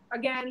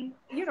again,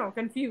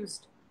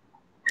 confused.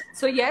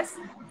 So yes,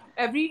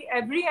 every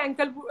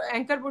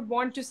anchor would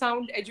want to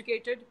sound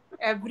educated.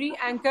 Every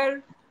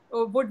anchor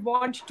would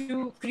want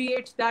to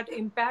create that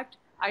impact.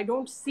 I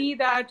don't see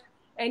that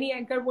any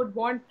anchor would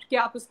want कि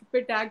आप उस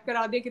पे tag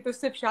करा दें कि तो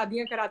सिर्फ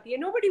शादियां कराती है.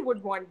 Nobody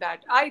would want that.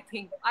 I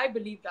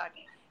believe that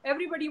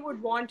everybody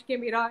would want कि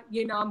मेरा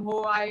ये नाम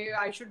हो.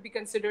 I should be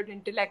considered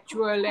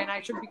intellectual and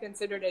I should be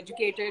considered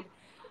educated.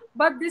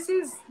 But this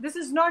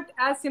is not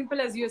as simple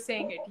as you're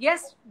saying it.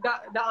 Yes,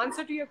 the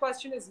answer to your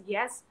question is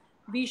yes,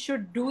 we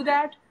should do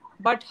that.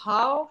 But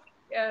how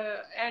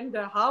and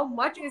how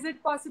much is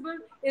it possible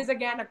is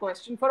again a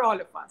question for all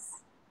of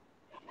us.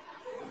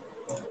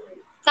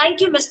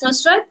 Thank you, Ms.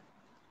 Nusrat.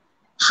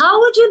 How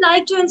would you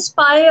like to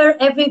inspire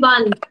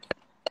everyone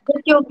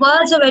with your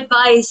words of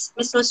advice,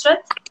 Ms.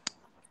 Nusrat?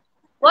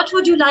 What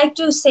would you like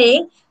to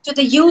say to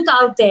the youth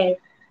out there?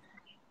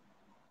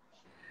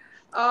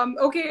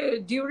 Okay,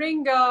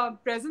 during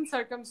present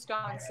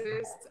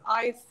circumstances,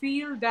 I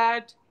feel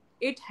that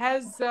it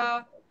has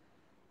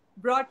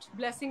brought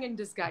blessing in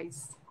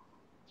disguise.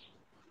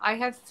 I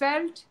have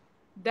felt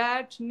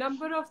that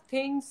number of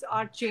things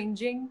are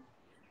changing.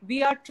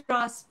 We are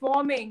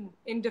transforming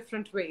in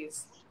different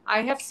ways.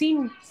 I have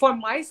seen for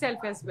myself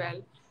as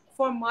well,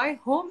 for my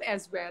home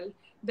as well,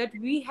 that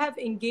we have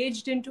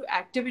engaged into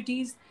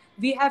activities.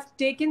 We have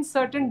taken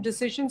certain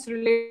decisions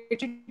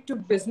related to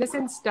business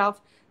and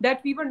stuff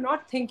that we were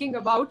not thinking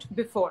about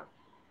before.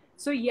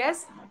 So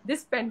yes,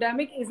 this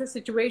pandemic is a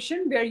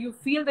situation where you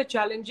feel the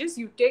challenges,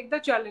 you take the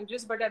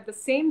challenges, but at the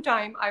same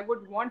time, I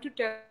would want to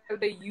tell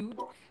the youth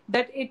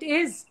that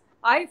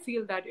I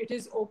feel that it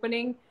is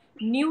opening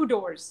new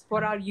doors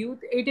for our youth.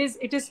 It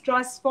is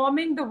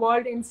transforming the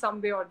world in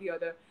some way or the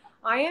other.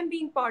 I am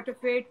being part of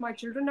it. My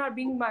children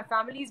my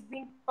family is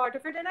being part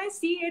of it, and I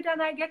see it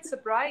and I get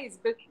surprised.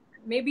 But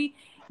maybe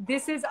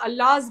this is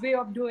Allah's way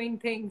of doing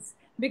things,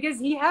 because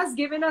He has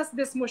given us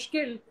this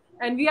mushkil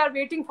and we are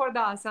waiting for the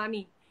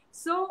asani.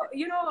 So,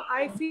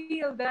 I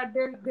feel that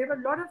there were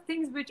a lot of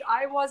things which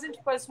I wasn't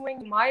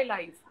pursuing in my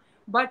life.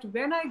 But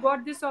when I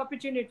got this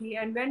opportunity,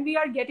 and when we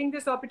are getting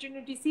this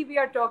opportunity, see, we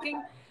are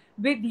talking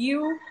with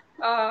you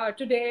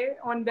today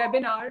on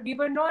webinar. We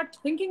were not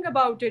thinking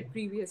about it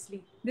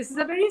previously. This is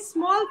a very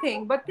small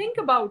thing, but think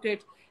about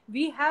it.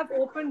 We have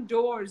opened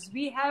doors.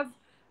 We have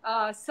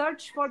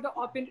searched for the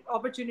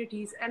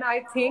opportunities. And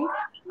I think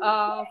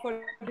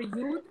for the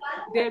youth,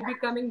 they're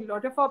becoming a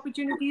lot of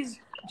opportunities.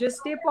 Just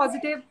stay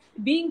positive.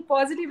 Being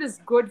positive is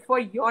good for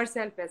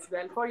yourself as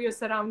well, for your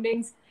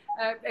surroundings.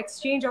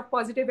 Exchange of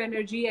positive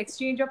energy,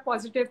 exchange of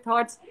positive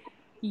thoughts.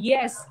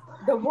 Yes,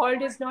 the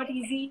world is not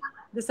easy.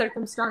 The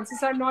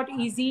circumstances are not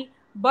easy,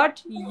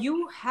 but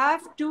you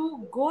have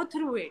to go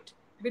through it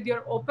with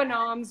your open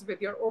arms,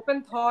 with your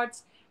open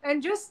thoughts,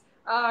 and just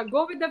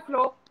go with the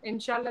flow.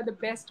 Inshallah, the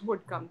best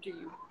would come to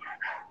you.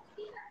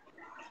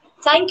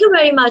 Thank you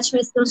very much,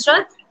 Ms.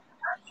 Nusrat.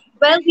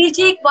 Well, we'll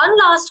take one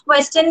last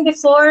question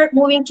before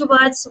moving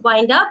towards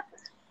wind up.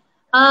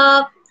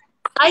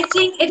 I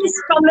think it is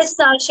from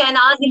Mr. Syed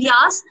Nasir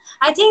Ali.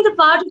 I think the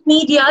part of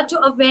media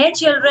to aware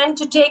children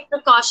to take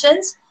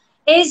precautions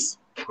is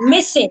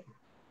missing.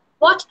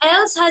 What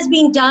else has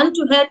been done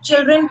to help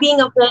children being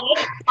aware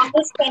of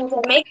this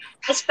pandemic,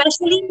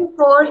 especially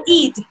before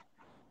Eid?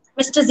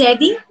 Mr.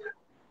 Zaidi?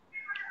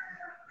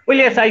 Well,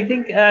 yes, I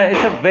think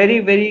it's a very,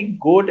 very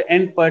good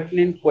and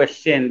pertinent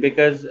question,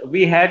 because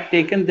we had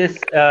taken this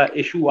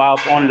issue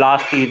up on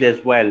last Eid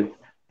as well.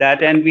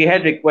 And we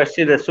had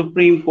requested the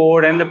Supreme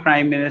Court and the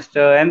Prime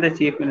Minister and the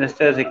Chief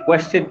Minister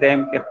requested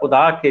them,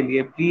 Khuda ke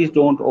liye, please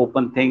don't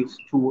open things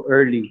too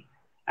early.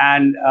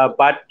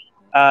 But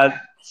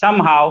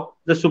somehow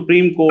the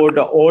Supreme Court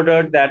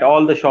ordered that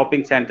all the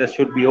shopping centers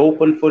should be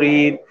open for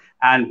Eid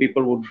and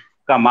people would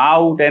come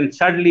out. And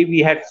suddenly we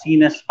had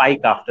seen a spike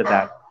after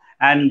that.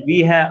 And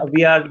we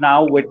are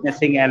now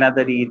witnessing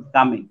another Eid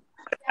coming.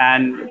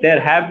 And there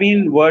have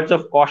been words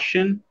of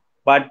caution,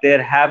 but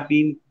there have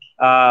been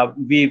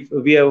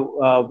we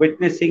are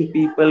witnessing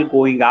people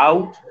going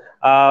out,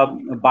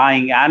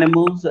 buying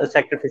animals,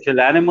 sacrificial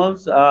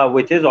animals,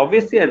 which is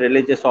obviously a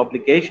religious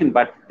obligation.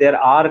 But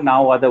there are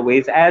now other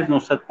ways, as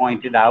Nusrat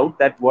pointed out,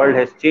 that world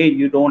has changed.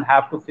 You don't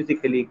have to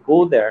physically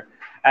go there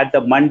at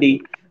the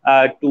mandi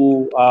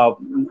to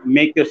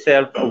make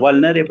yourself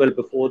vulnerable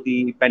before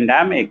the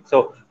pandemic.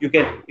 So you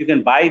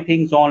can buy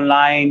things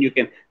online, you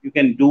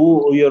can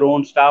do your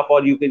own stuff,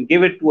 or you can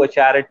give it to a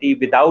charity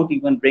without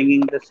even bringing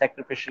the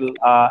sacrificial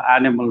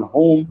animal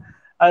home.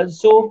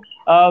 So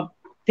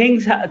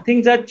things are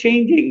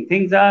changing.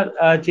 Things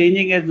are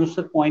changing, as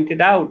Nusrat pointed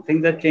out.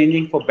 Things are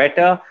changing for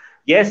better.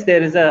 Yes,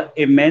 there is an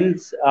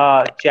immense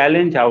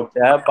challenge out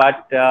there,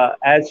 but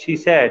as she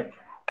said,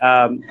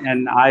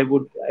 and I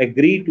would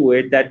agree to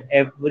it, that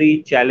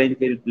every challenge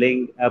will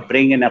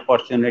bring an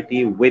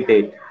opportunity with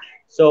it.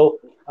 So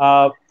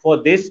for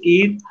this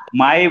Eid,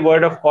 my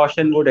word of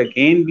caution would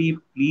again be,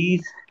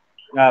 please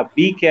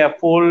be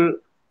careful.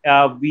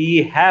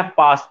 We have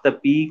passed the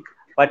peak,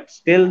 but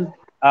still,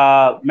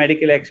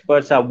 medical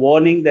experts are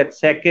warning that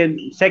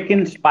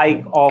second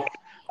spike of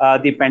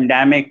the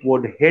pandemic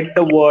would hit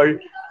the world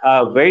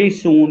very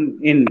soon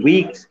in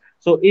weeks.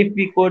 So if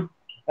we could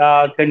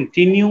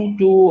continue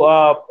to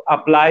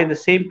apply the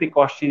same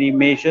precautionary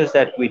measures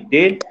that we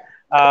did,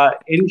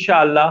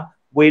 inshallah,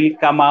 we'll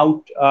come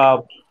out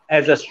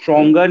as a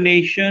stronger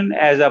nation,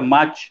 as a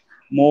much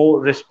more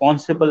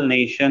responsible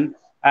nation.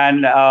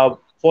 And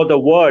for the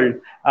world,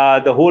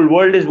 the whole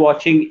world is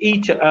watching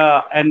each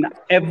and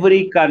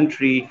every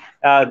country,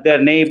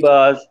 their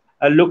neighbors.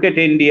 Look at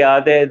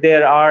India.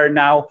 There are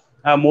now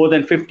more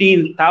than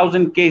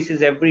 15,000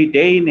 cases every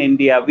day in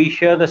India. We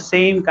share the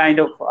same kind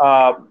of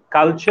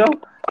culture.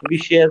 We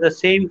share the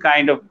same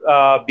kind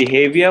of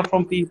behavior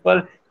from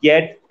people.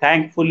 Yet,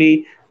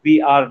 thankfully, we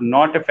are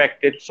not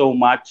affected so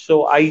much.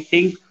 So I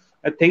think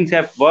things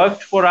have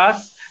worked for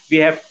us. We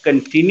have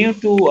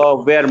continued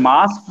to wear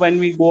masks when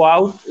we go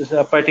out,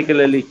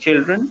 particularly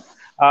children.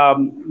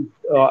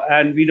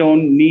 And we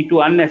don't need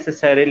to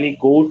unnecessarily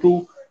go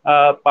to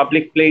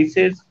public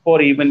places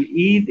for even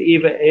Eid.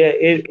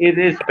 It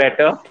is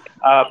better.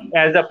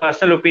 As a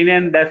personal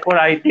opinion, that's what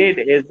I did,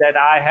 is that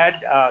I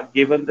had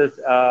given this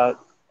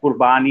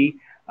Qurbani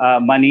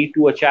money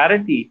to a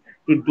charity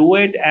to do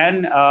it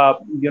and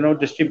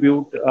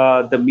distribute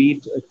the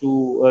meat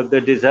to the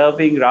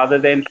deserving, rather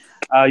than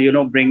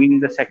bringing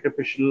the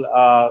sacrificial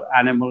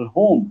animal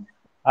home.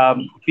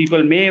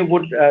 People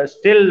would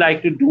still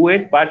like to do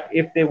it, but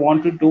if they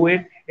want to do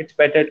it, it's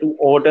better to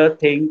order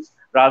things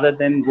rather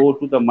than go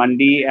to the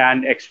mandi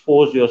and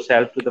expose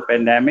yourself to the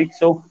pandemic.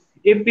 So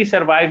if we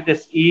survive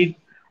this Eid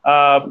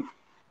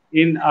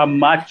in a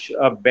much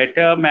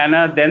better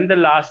manner than the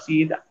last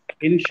Eid,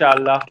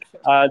 inshallah,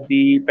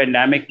 the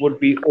pandemic would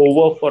be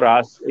over for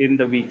us in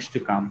the weeks to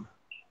come.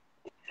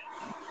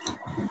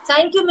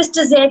 Thank you,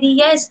 Mr. Zaidi.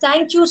 Yes,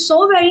 thank you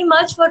so very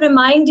much for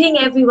reminding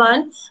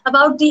everyone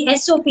about the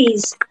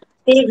SOPs.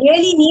 They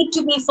really need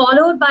to be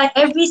followed by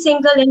every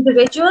single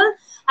individual.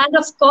 And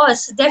of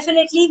course,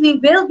 definitely we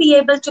will be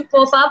able to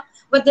cope up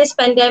with this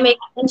pandemic,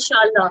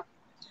 inshallah.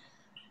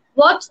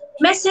 What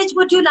message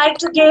would you like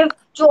to give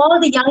to all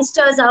the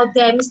youngsters out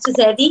there, Mr.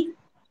 Zaidi,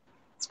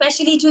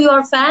 especially to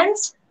your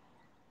fans?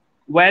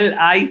 Well,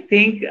 I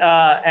think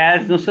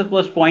as Nusrat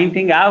was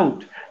pointing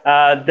out,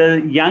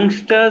 the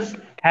youngsters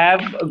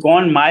have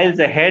gone miles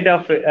ahead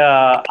of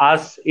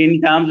us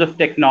in terms of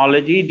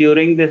technology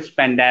during this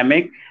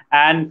pandemic.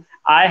 And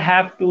I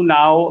have to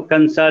now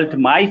consult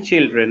my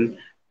children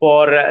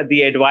for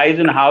the advice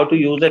on how to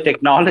use the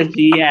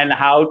technology and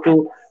how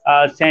to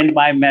send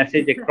my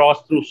message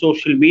across through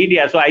social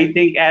media. So I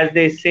think, as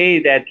they say,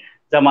 that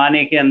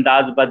zamane ke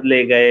andaz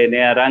badle gaye,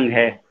 naya rang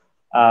hai,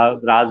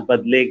 raaz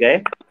badle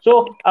gaye.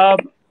 So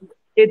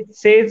it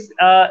says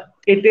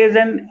it is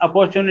an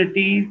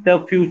opportunity.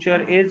 The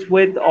future is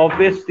with,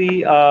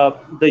 obviously,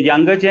 the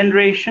younger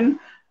generation,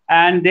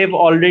 and they've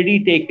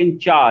already taken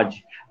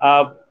charge.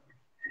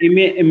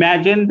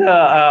 Imagine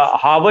the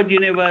Harvard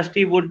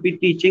University would be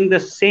teaching the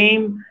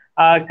same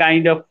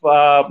kind of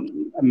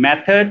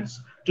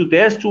methods to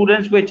their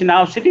students, which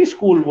now City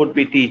School would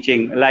be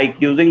teaching, like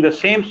using the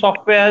same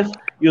softwares,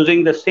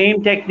 using the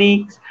same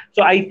techniques.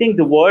 So I think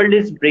the world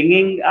is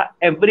bringing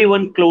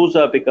everyone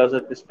closer because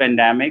of this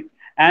pandemic.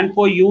 And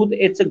for youth,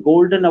 it's a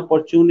golden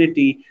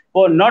opportunity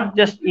for not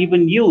just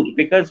even youth,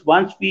 because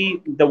once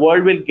the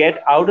world will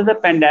get out of the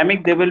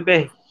pandemic, there will be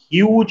a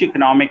huge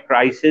economic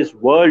crisis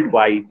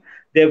worldwide.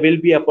 There will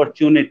be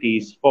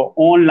opportunities for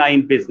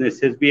online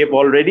businesses. We have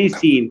already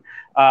seen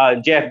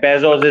Jeff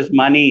Bezos'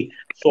 money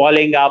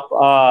swallowing up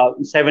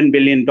 $7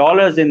 billion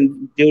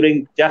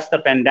during just the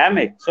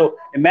pandemic. So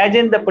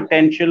imagine the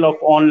potential of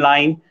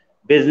online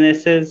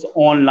businesses,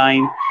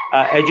 online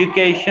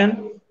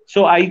education.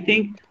 So I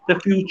think the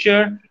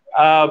future,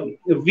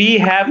 we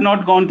have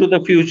not gone to the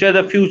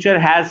future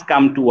has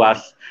come to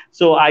us.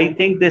 So I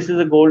think this is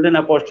a golden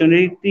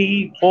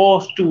opportunity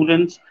for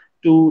students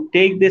to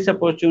take this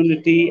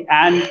opportunity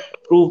and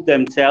prove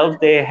themselves.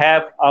 They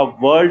have a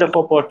world of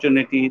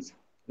opportunities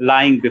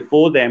lying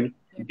before them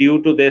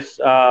due to this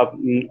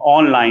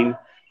online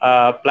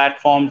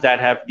platforms that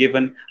have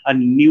given a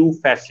new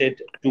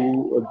facet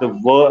to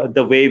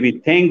the way we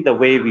think, the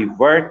way we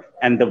work,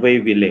 and the way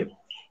we live.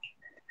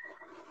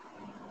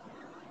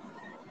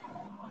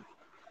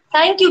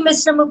 Thank you,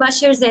 Mr.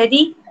 Mubasshir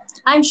Zaidi.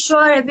 I'm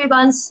sure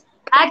everyone's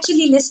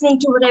actually listening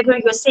to whatever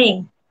you're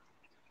saying.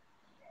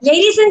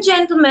 Ladies and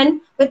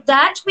gentlemen, with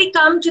that, we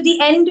come to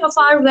the end of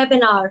our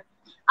webinar.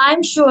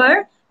 I'm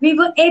sure we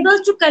were able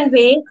to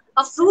convey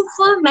a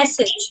fruitful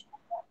message.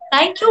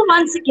 Thank you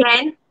once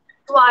again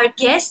to our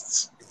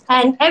guests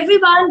and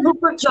everyone who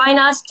could join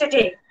us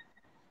today.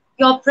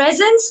 Your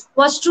presence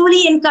was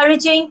truly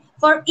encouraging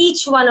for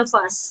each one of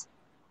us.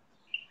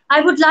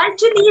 I would like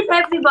to leave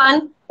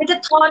everyone with a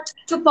thought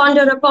to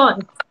ponder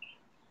upon.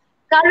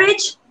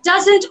 Courage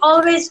doesn't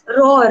always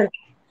roar.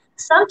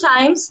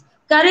 Sometimes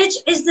courage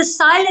is the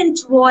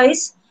silent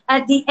voice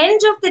at the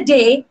end of the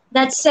day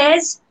that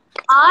says,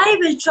 I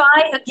will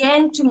try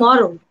again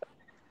tomorrow.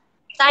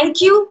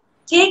 Thank you,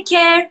 take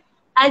care,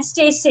 and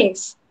stay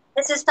safe.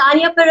 This is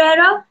Tanya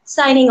Pereira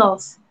signing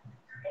off.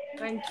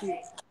 Thank you.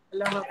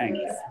 Allah Thank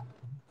you. Hafiz.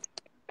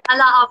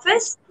 Allah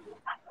Hafiz.